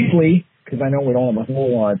 Briefly, because I know we don't have a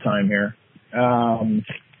whole lot of time here. We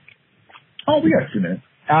got 2 minutes.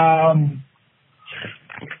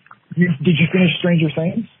 Did you finish Stranger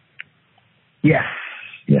Things? Yes.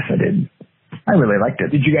 Yes, I did. I really liked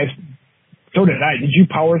it. Did you guys? So did I. Did you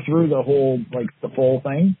power through the whole, the full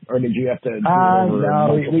thing, or did you have to?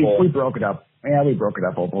 No, we broke it up. Yeah, we broke it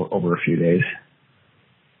up over a few days.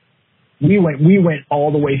 We went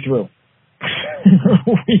all the way through.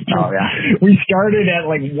 We started at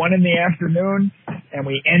 1 in the afternoon and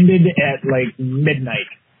we ended at midnight.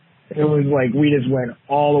 It was we just went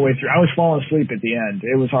all the way through. I was falling asleep at the end.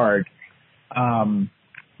 It was hard.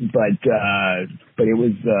 But it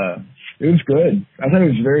was good. I thought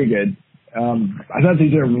it was very good. I thought they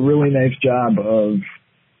did a really nice job of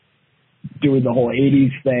doing the whole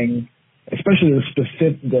 80s thing, especially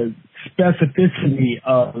the specificity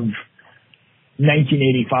of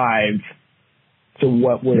 1985 to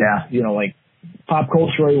what was, pop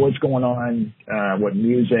culture, what's going on, what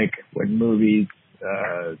music, what movies,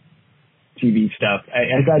 TV stuff.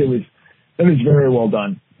 I thought it was very well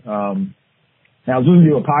done. Now I was listening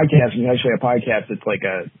to a podcast, and it's actually a podcast that's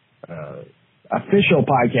a official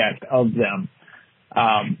podcast of them.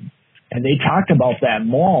 And they talked about that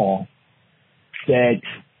mall, that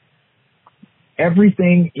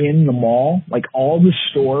everything in the mall, all the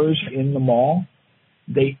stores in the mall,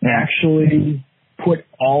 they actually put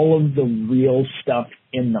all of the real stuff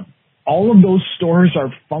in them. All of those stores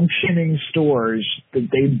are functioning stores that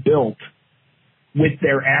they built with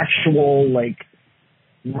their actual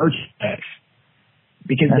merchandise,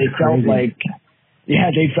 because they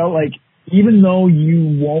felt like even though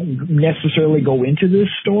you won't necessarily go into this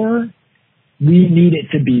store, we need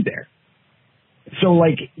it to be there. So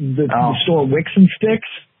the store Wicks and Sticks,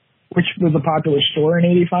 which was a popular store in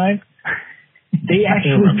 '85, they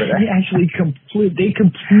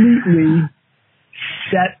completely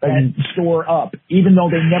set that store up, even though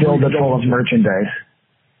they never filled it full of merchandise.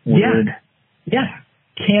 Weird. Yeah.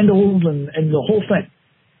 Candles and the whole thing.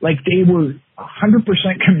 They were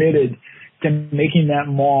 100% committed to making that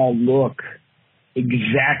mall look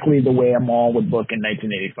exactly the way a mall would look in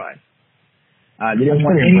 1985. They didn't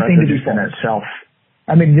want anything to do in itself.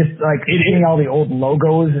 I mean, just seeing all the old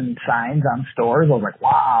logos and signs on stores, I was like,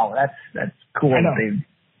 wow, that's cool that they've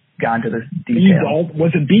gone to this detail.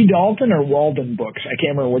 Was it B. Dalton or Walden Books? I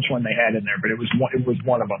can't remember which one they had in there, but it was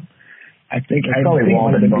one of them. I think it might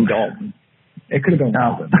have been B. Dalton. It could have been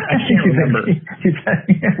Walden. I can't remember.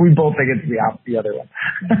 We both think it's the other one.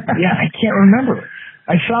 Yeah, I can't remember.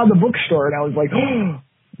 I saw the bookstore and I was like, oh,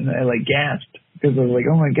 and I gasped because I was like,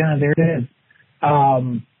 oh my God, there it is.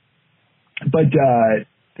 But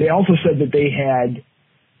they also said that they had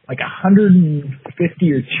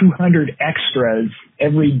 150 or 200 extras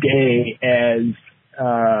every day as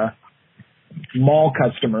mall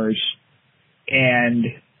customers, and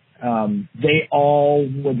they all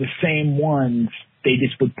were the same ones. They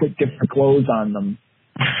just would put different clothes on them.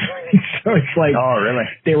 So it's oh, really?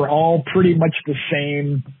 They were all pretty much the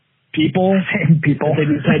same people. Same people. They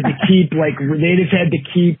just had to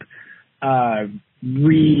keep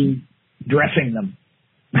redressing them.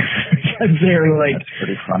 They're that's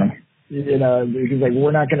pretty funny. Because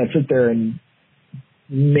we're not going to sit there and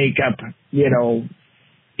make up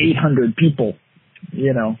 800 people.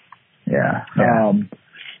 Yeah.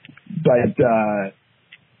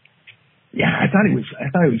 I thought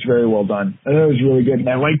it was very well done. I thought it was really good, and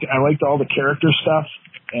I liked all the character stuff,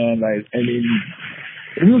 and I mean,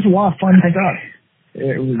 it was a lot of fun stuff. I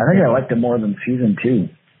think I liked it more than season 2.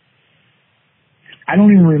 I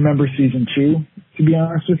don't even remember season 2, to be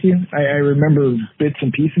honest with you. I remember bits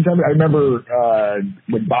and pieces of it. I remember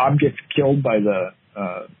when Bob gets killed by the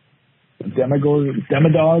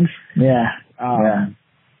Demodogs. Yeah. Yeah.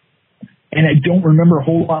 And I don't remember a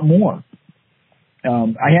whole lot more.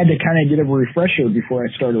 I had to kind of get a refresher before I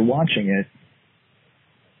started watching it.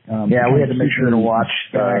 Yeah, we had to make sure to watch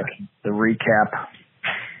the recap.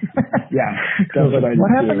 Yeah, that's what I did.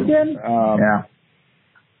 What happened again? Yeah.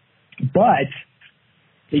 But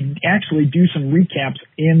they actually do some recaps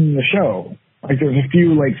in the show. Like there's a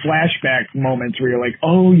few like flashback moments where you're like,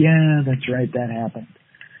 oh yeah, that's right, that happened.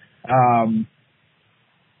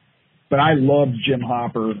 But I loved Jim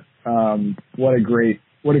Hopper. What a great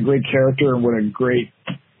character, and what a great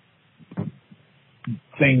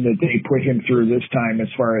thing that they put him through this time,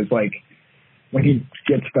 as far as like when he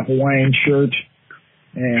gets the Hawaiian shirt,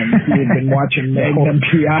 and he had been watching Magnum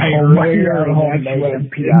P.I. earlier,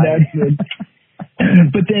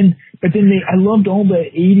 but then I loved all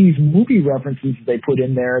the 80s movie references they put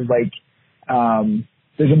in there. Like,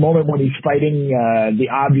 there's a moment when he's fighting the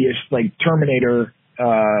obvious like Terminator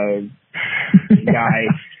guy,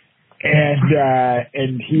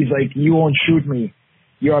 and he's like, "You won't shoot me.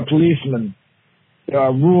 You're a policeman. There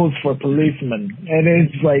are rules for policemen." And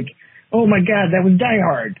it's like, oh my God, that was Die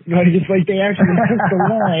Hard. Like, it's like they actually took the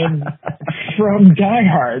line from Die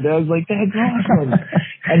Hard. I was like, that's awesome.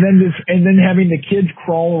 And then having the kids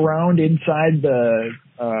crawl around inside the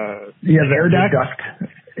air duct.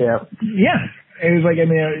 Yeah. Yeah. It was like, I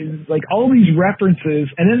mean, like all these references,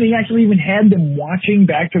 and then they actually even had them watching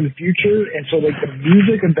Back to the Future, and so like the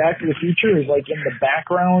music of Back to the Future is like in the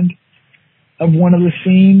background of one of the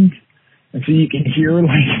scenes, and so you can hear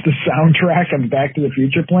like the soundtrack of Back to the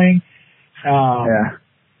Future playing. Yeah.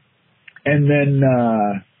 And then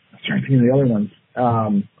I was trying to think of the other ones.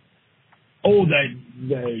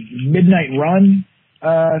 The Midnight Run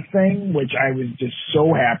thing, which I was just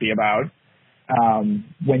so happy about.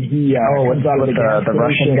 When he comes out of the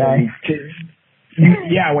Russian guy.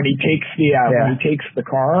 When he takes the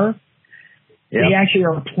car. Yep. They actually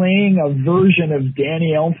are playing a version of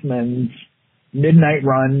Danny Elfman's Midnight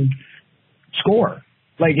Run score.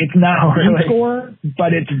 Like, it's not the score,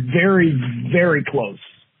 but it's very, very close.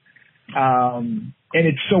 And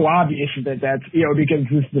it's so obvious that that's,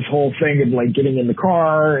 because this whole thing of like getting in the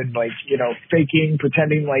car and like, faking,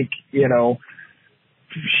 pretending like,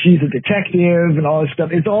 she's a detective and all this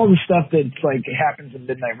stuff. It's all the stuff that's like happens in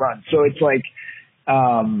Midnight Run. So it's like,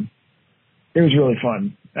 it was really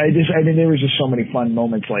fun. There was just so many fun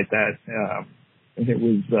moments like that. And it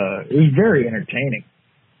was very entertaining.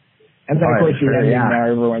 And then, of course, the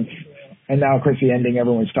ending now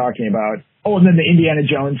everyone's talking about. Oh, and then the Indiana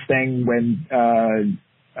Jones thing when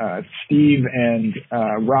Steve and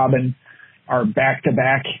Robin are back to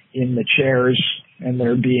back in the chairs, and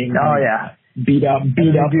they're being beat up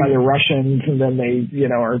by the Russians, and then they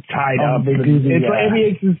are tied up. They do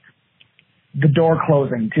the door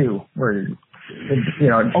closing too, where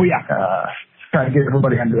trying to get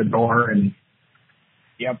everybody under the door, and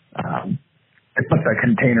they put the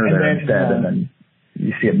container there instead, and then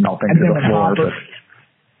you see it melting to the floor.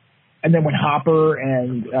 And then when Hopper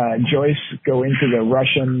and Joyce go into the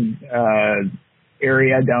Russian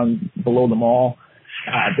area down below the mall,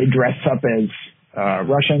 they dress up as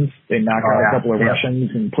Russians. They knock out a couple of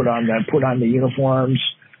Russians and put on the uniforms.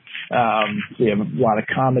 So you have a lot of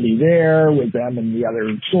comedy there with them and the other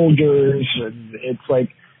soldiers. And it's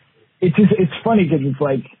like, it's funny because it's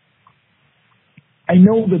like, I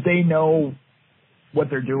know that they know what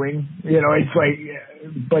they're doing, it's like,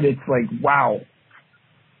 but it's like, wow,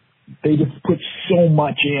 they just put so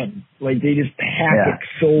much in, like they just pack it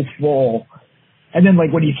so full. And then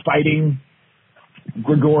like when he's fighting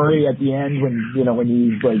Grigori at the end, when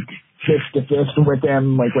he's like fist to fist with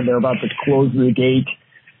them, like when they're about to close the gate,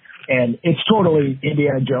 and it's totally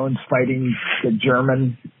Indiana Jones fighting the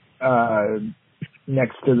German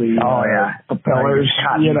next to the propellers.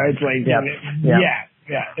 It's like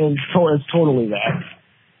it's totally that.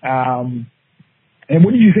 And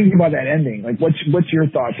what did you think about that ending? Like, what's your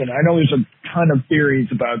thoughts? And I know there's a ton of theories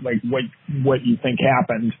about like what you think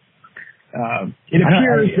happened. It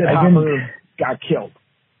appears that Hopper got killed.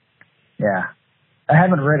 Yeah, I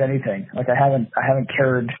haven't read anything. Like I haven't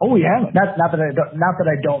cared. Oh, you haven't? Not that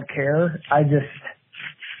I don't care.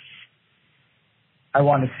 I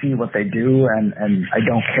want to see what they do, and I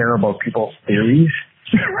don't care about people's theories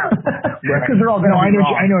because they're all going to be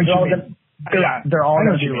wrong. I know what you mean. They're all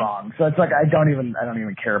going to be wrong. So it's like I don't even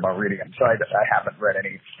care about reading them. So I haven't read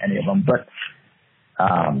any of them. But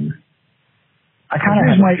I kind of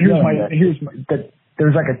that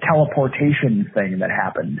there's like a teleportation thing that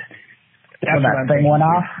happened. When that thing went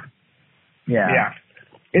off. Yeah.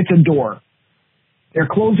 It's a door. They're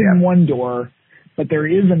closing one door, but there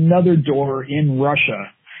is another door in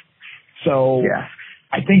Russia. So Yeah.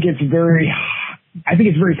 I think it's very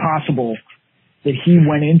possible that he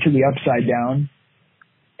went into the Upside Down,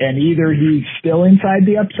 and either he's still inside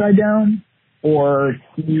the Upside Down, or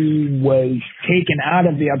he was taken out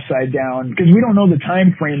of the Upside Down, because we don't know the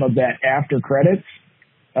time frame of that after credits.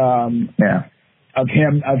 Of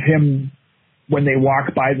him when they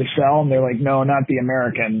walk by the cell and they're like, no, not the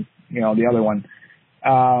American, the other one.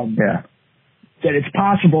 That it's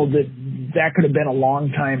possible that could have been a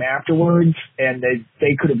long time afterwards, and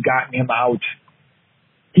they could have gotten him out.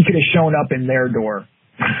 He could have shown up in their door,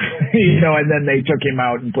 and then they took him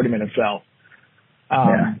out and put him in a cell.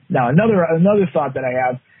 Now, another thought that I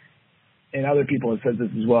have, and other people have said this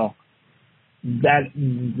as well, that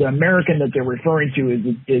the American that they're referring to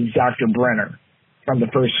is Dr. Brenner from the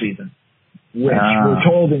first season, which we're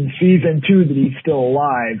told in season 2 that he's still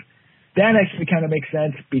alive. That actually kind of makes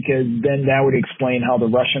sense, because then that would explain how the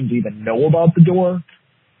Russians even know about the door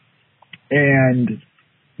and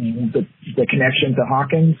the connection to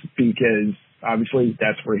Hawkins, because obviously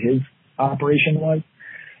that's where his operation was.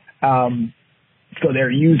 So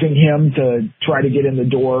they're using him to try to get in the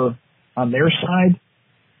door on their side.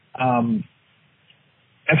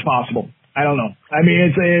 That's possible. I don't know. I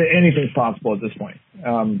mean, anything's possible at this point.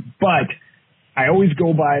 But I always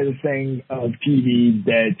go by the thing of TV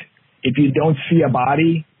that if you don't see a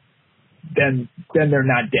body, then they're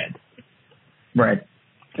not dead. Right.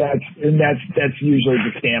 That's usually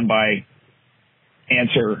the standby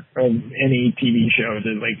answer of any TV show.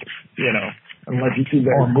 That, like, unless you see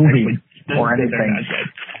or movie or anything. They're not dead.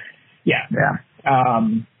 Yeah. Yeah.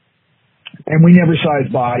 And we never saw his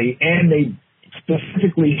body, and they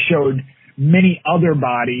specifically showed many other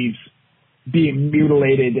bodies being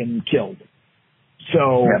mutilated and killed.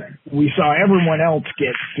 So we saw everyone else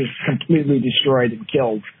get just completely destroyed and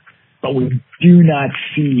killed, but we do not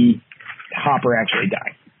see Hopper actually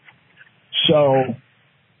die. So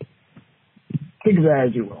think of that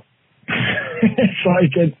as you will. It's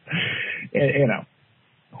like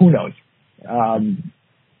who knows?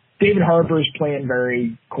 David Harbour's playing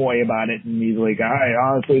very coy about it, and he's like, I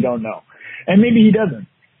honestly don't know. And maybe he doesn't,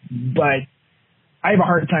 but I have a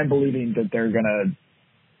hard time believing that they're going to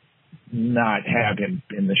not have him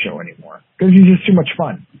in the show anymore, because he's just too much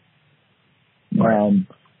fun.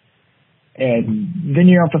 And then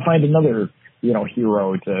you have to find another,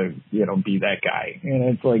 hero to, be that guy. And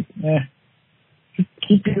it's like, just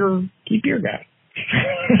keep your guy.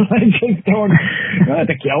 Just don't have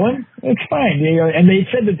to kill him. It's fine. And they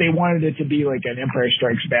said that they wanted it to be like an Empire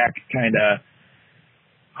Strikes Back kind of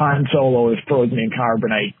Han Solo is frozen in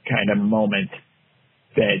carbonite kind of moment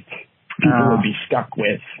that people would be stuck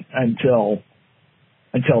with until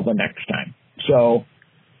the next time. So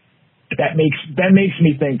that makes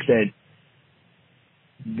me think that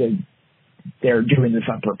they're doing this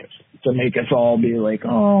on purpose to make us all be like,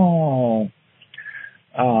 oh,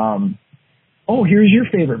 here's your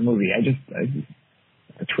favorite movie.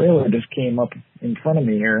 A trailer just came up in front of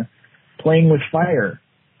me here, Playing with Fire.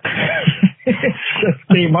 It just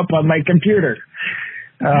came up on my computer.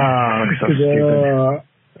 So stupid.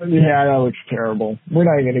 Yeah, that looks terrible. We're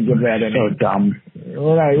not going to give that any. So dumb.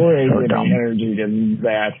 We're not going to give any energy to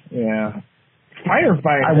that. Yeah.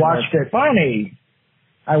 Firefighter. I watched it. Funny.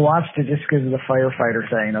 I watched it just because of the firefighter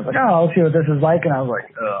thing. I was like, I'll see what this is like. And I was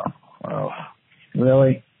like, oh,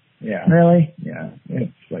 really? Yeah. Really? Yeah.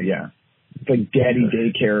 It's like Daddy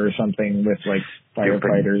Daycare or something with like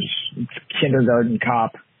firefighters. It's Kindergarten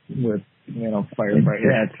Cop with, firefighters.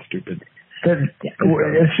 Yeah. That's stupid.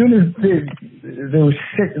 As soon as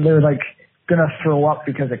they were like gonna throw up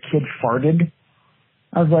because a kid farted,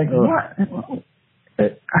 I was like, what?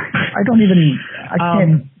 I don't even. I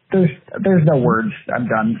can't. There's no words. I'm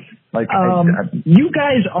done. Like you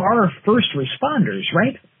guys are first responders,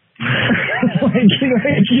 right?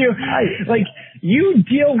 You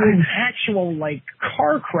deal with actual like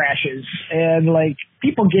car crashes and like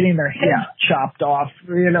people getting their heads chopped off,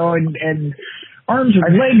 and arms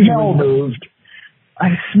and legs removed.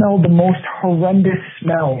 I smelled the most horrendous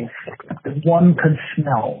smells that one could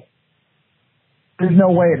smell. There's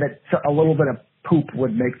no way that a little bit of poop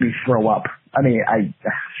would make me throw up. I mean,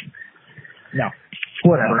 no.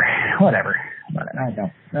 Whatever.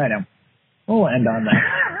 I know. We'll end on that.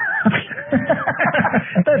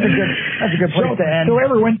 That's a good place to end. So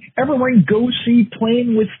everyone go see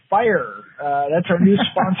Playing with Fire. That's our new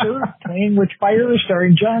sponsor, Playing with Fire,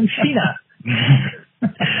 starring John Cena,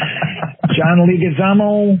 John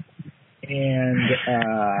Leguizamo,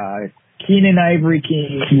 and Keenan Ivory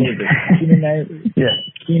Key.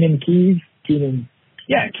 Keenan Key. Go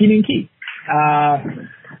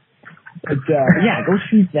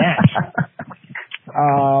see that.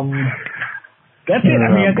 That's it.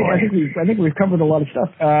 I mean, I think we've covered a lot of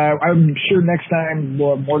stuff. I'm sure next time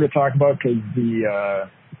we'll have more to talk about because the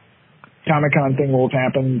Comic-Con thing will have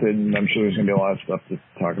happened, and I'm sure there's going to be a lot of stuff to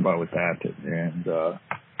talk about with that. And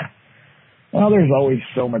well, there's always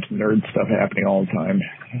so much nerd stuff happening all the time.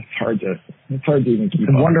 It's hard to even keep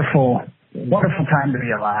up. Wonderful time to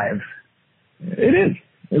be alive. It is.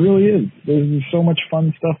 It really is. There's so much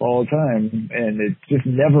fun stuff all the time, and it's just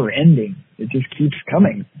never ending. It just keeps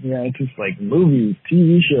coming. Yeah, it's just like movies,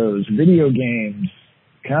 TV shows, video games,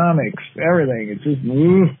 comics, everything. It's just,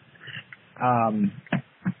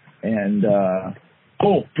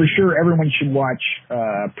 for sure, everyone should watch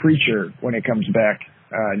Preacher when it comes back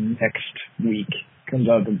next week. Comes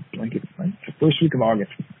out the first week of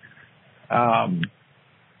August.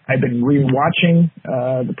 I've been rewatching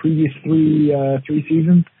the previous three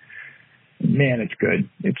seasons. Man, it's good.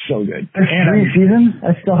 It's so good. There's 3 seasons?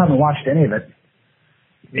 I still haven't watched any of it.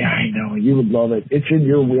 Yeah, I know. You would love it. It's in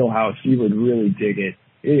your wheelhouse. You would really dig it.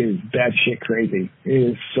 It is batshit crazy.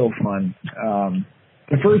 It is so fun.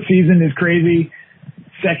 The first season is crazy.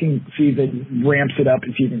 Second season ramps it up.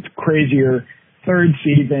 It's even crazier. Third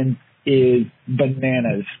season is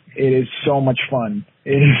bananas. It is so much fun.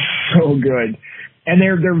 It is so good. And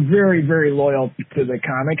they're very, very loyal to the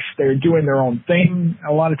comics. They're doing their own thing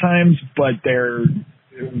a lot of times, but they're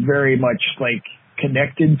very much like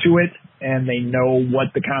connected to it, and they know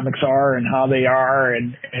what the comics are and how they are,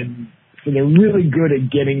 and so they're really good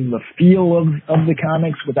at getting the feel of the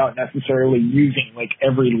comics without necessarily using like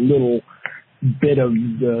every little bit of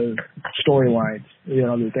the storylines,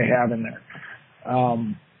 that they have in there.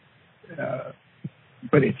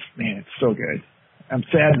 But it's so good. I'm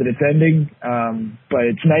sad that it's ending, but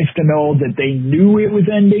it's nice to know that they knew it was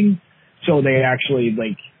ending, so they actually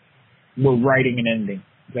were writing an ending.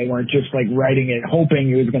 They weren't just writing it hoping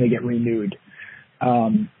it was going to get renewed.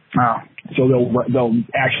 So they'll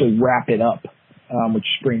actually wrap it up, which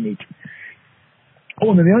is pretty neat.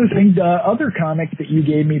 Oh, and then the other thing, the other comic that you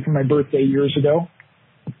gave me for my birthday years ago,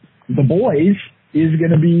 The Boys, is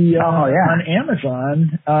going to be on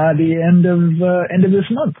Amazon the end of this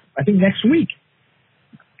month. I think next week.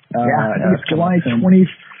 I think it's July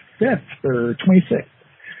 25th or 26th.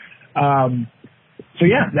 So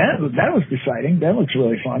yeah, that was exciting. That looks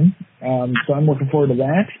really fun. So I'm looking forward to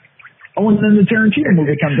that. Oh, and then the Tarantino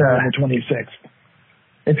movie comes out on the 26th.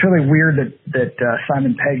 It's really weird that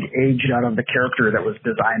Simon Pegg aged out of the character that was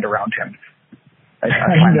designed around him. I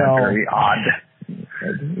find that very odd.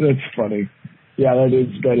 That's funny. Yeah, that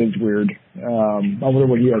is weird. I wonder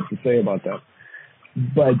what he has to say about that.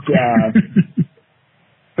 But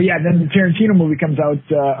but yeah, then the Tarantino movie comes out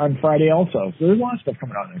on Friday also. So there's a lot of stuff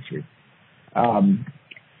coming out next week.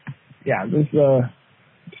 There's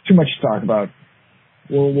too much to talk about.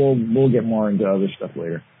 We'll get more into other stuff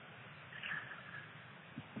later.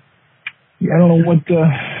 Yeah, I don't know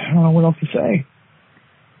what else to say.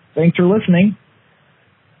 Thanks for listening.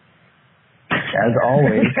 As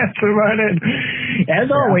always. That's about it. As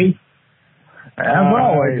always.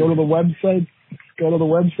 Go to the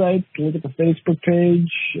website. Look at the Facebook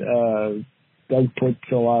page. Doug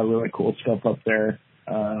puts a lot of really cool stuff up there.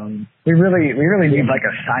 We really need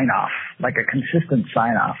a sign off, a consistent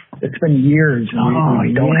sign off. It's been years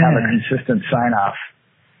we don't have a consistent sign off.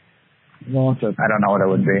 Well, I don't know what it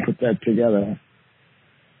would be. Put that together.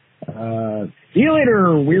 See you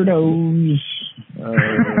later, weirdos.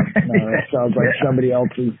 That sounds like somebody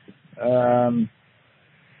else's.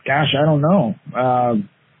 Gosh, I don't know.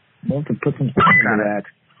 We'll have to put some thought into that.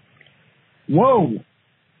 Whoa!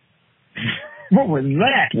 What was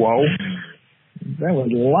that? Whoa! That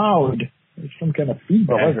was loud. There's some kind of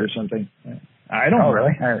feedback or something. I don't know. Oh,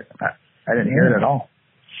 really? I didn't hear it at all.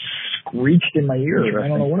 Screeched in my ear. I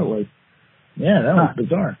don't know what it was. Yeah, that was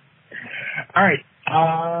bizarre. All right.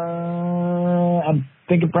 I'm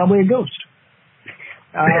thinking probably a ghost.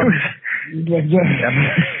 That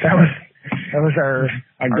was our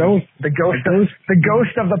ghost. The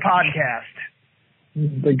ghost of the podcast.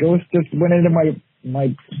 The ghost just went into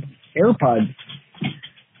my AirPods.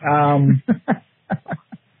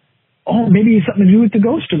 Maybe it's something to do with the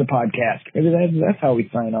ghost of the podcast. Maybe that's how we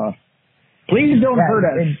sign off. Please don't hurt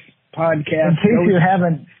us, podcast. In case you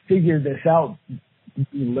haven't figured this out,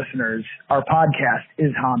 listeners, our podcast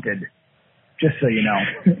is haunted. Just so you know.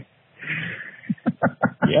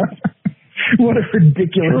 Yep. What a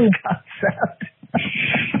ridiculous concept.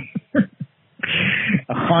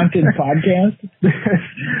 A haunted podcast?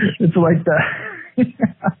 It's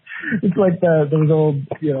like those old,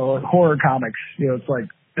 horror comics. It's like,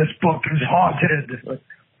 this book is haunted.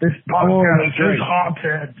 This podcast is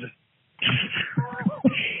haunted.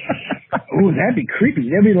 Ooh, that'd be creepy.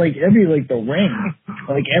 That'd be like The Ring.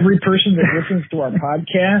 Like every person that listens to our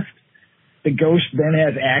podcast, the ghost then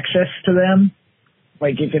has access to them.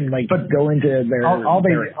 Like it can go into their all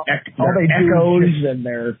they echoes and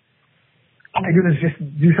their. All they do is just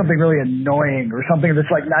do something really annoying or something that's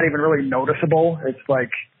like not even really noticeable. It's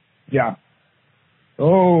like, yeah.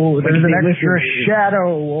 Oh, Like there's an extra listen-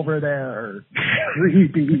 shadow over there.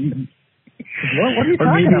 Creepy. What are you Or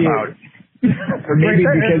talking maybe- about? Or maybe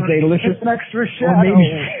Right there, because they listen. It's an extra Or shadow.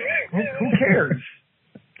 maybe- Who cares?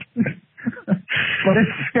 But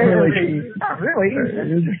it's scary. Not really.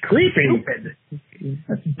 It's creepy. Stupid.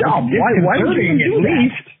 That's dumb. It's Why would you even disconcerting, do at that?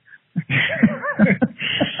 least.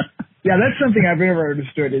 Yeah, that's something I've never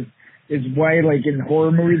understood is why, like, in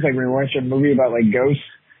horror movies, like when we watch a movie about like ghosts,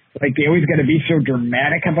 like they always got to be so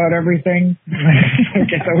dramatic about everything. Like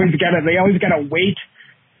they always gotta wait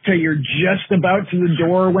till you're just about to the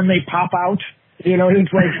door when they pop out. You know,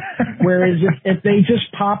 it's like, whereas if they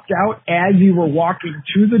just popped out as you were walking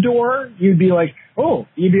to the door, you'd be like, oh,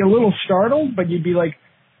 you'd be a little startled, but you'd be like,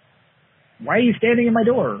 why are you standing in my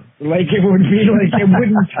door? Like, it would be like, it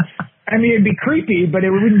wouldn't, I mean, it'd be creepy, but it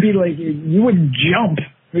wouldn't be like, you wouldn't jump.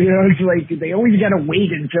 You know, it's like, they always got to wait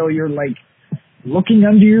until you're like looking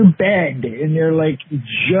under your bed and you're like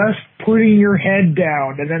just putting your head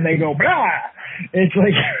down and then they go, blah. It's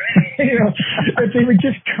like, you know, if they would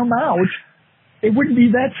just come out, it wouldn't be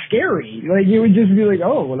that scary. Like, it would just be like,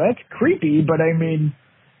 oh, well, that's creepy, but I mean,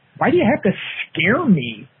 why do you have to scare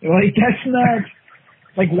me? Like, that's not,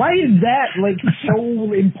 like, why is that, like, so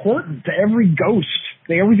important to every ghost?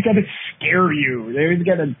 They always got to scare you. They always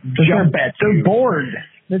got to jump at you. They're bored.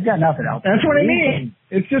 They've got nothing else. That's what I mean.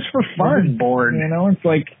 It's just for fun. They're just bored. You know, it's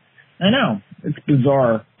like, I know, it's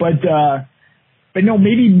bizarre. But no,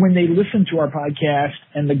 maybe when they listen to our podcast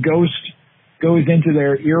and the ghost goes into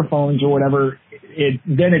their earphones or whatever,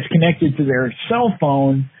 then it's connected to their cell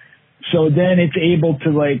phone, so then it's able to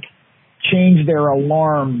like change their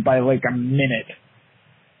alarm by like a minute.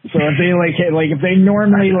 So if they if they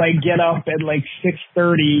normally like get up at like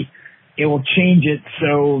 6:30, it will change it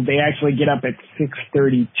so they actually get up at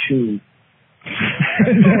 6:32.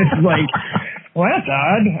 It's like, well, that's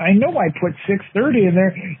odd. I know I put 6:30 in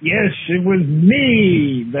there. Yes, it was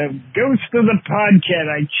me, the ghost of the podcast.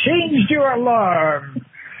 I changed your alarm.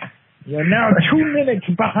 You're now 2 minutes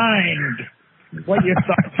behind what you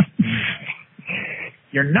thought.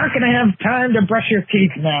 You're not going to have time to brush your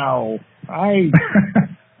teeth now. I'm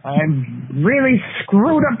really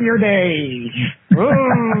screwed up your day.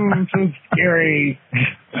 Oh, so scary.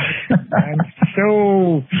 I'm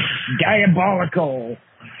so diabolical.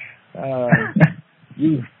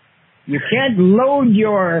 You can't load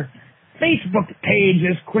your Facebook page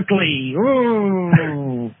as quickly.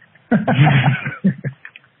 Ooh.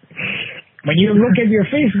 When you look at your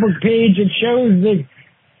Facebook page, it shows that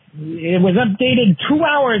it was updated 2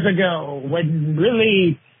 hours ago, when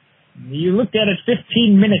really you looked at it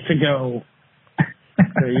 15 minutes ago.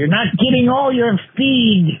 So you're not getting all your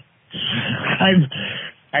feed.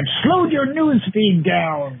 I've slowed your news feed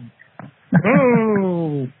down.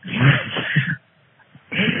 Oh.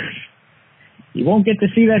 You won't get to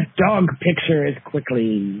see that dog picture as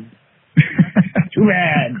quickly. Too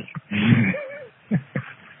bad.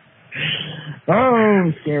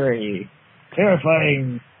 Oh, scary.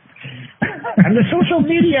 Terrifying. I'm the social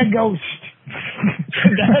media ghost.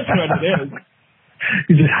 That's what it is.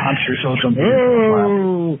 You just haunt your social media.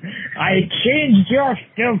 Oh, I changed your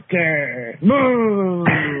filter. Oh,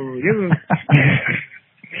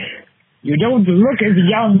 you don't look as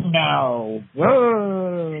young now.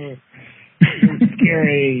 Whoa.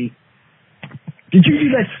 Scary. Did you do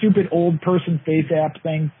that stupid old person face app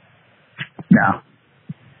thing? No.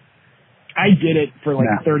 I did it for like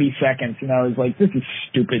 30 seconds, and I was like, this is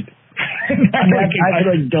stupid.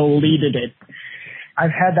 I deleted it.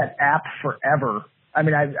 I've had that app forever. I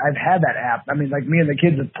mean, I've had that app. I mean, like, me and the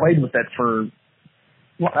kids have played with it for,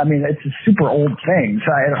 well, I mean, it's a super old thing. So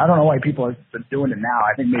I don't know why people are doing it now.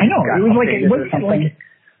 I think maybe I know. It was like,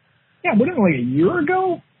 yeah, wasn't it like a year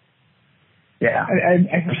ago? Yeah. I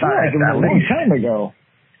feel like it was a long time ago.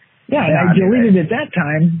 Yeah, and I deleted it that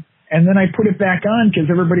time, and then I put it back on because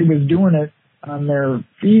everybody was doing it on their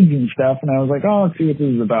feeds and stuff, and I was like, oh, let's see what this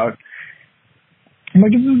is about. I'm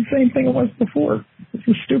like, this is the same thing it was before. This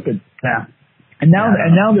is stupid. Yeah. And now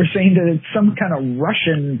they're saying that it's some kind of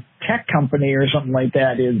Russian tech company or something like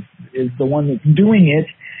that is the one that's doing it,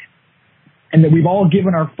 and that we've all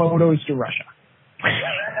given our photos to Russia.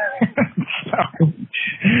 So,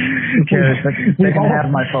 who cares? They can have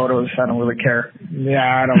my photos. I don't really care.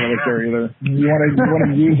 Yeah, I don't really care either. You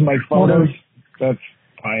want to use my photos? That's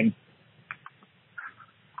fine.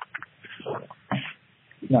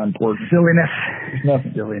 not important. Silliness. It's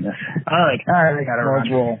nothing. Silliness. All right. All right, I got to Let's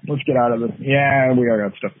run. roll. Let's get out of this. Yeah, we all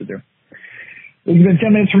got stuff to do. This has been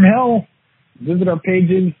 10 Minutes from Hell. Visit our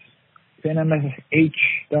pages,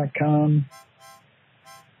 fanmsh.com,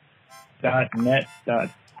 .net,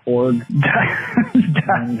 .org.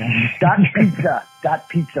 .pizza.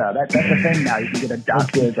 .pizza. That's a thing now. You can get a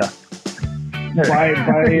 .pizza.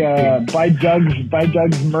 Buy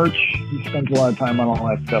Doug's merch. He spends a lot of time on all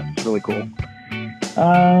that stuff. It's really cool.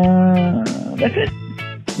 That's it.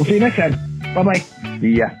 We'll see you next time. Bye-bye.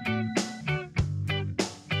 Yeah.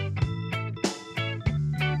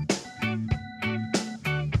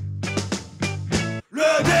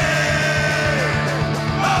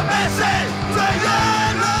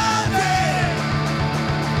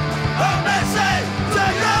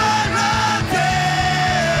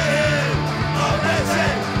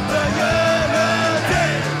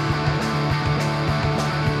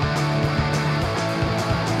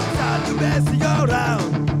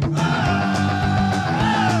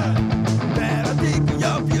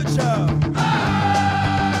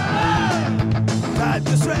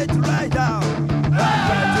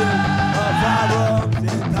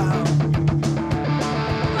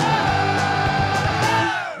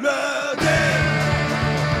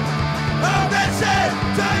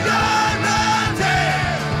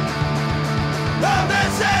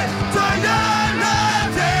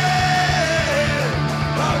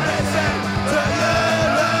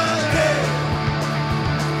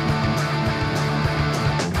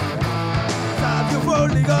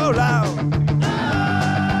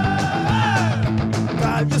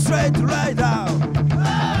 Straight right down.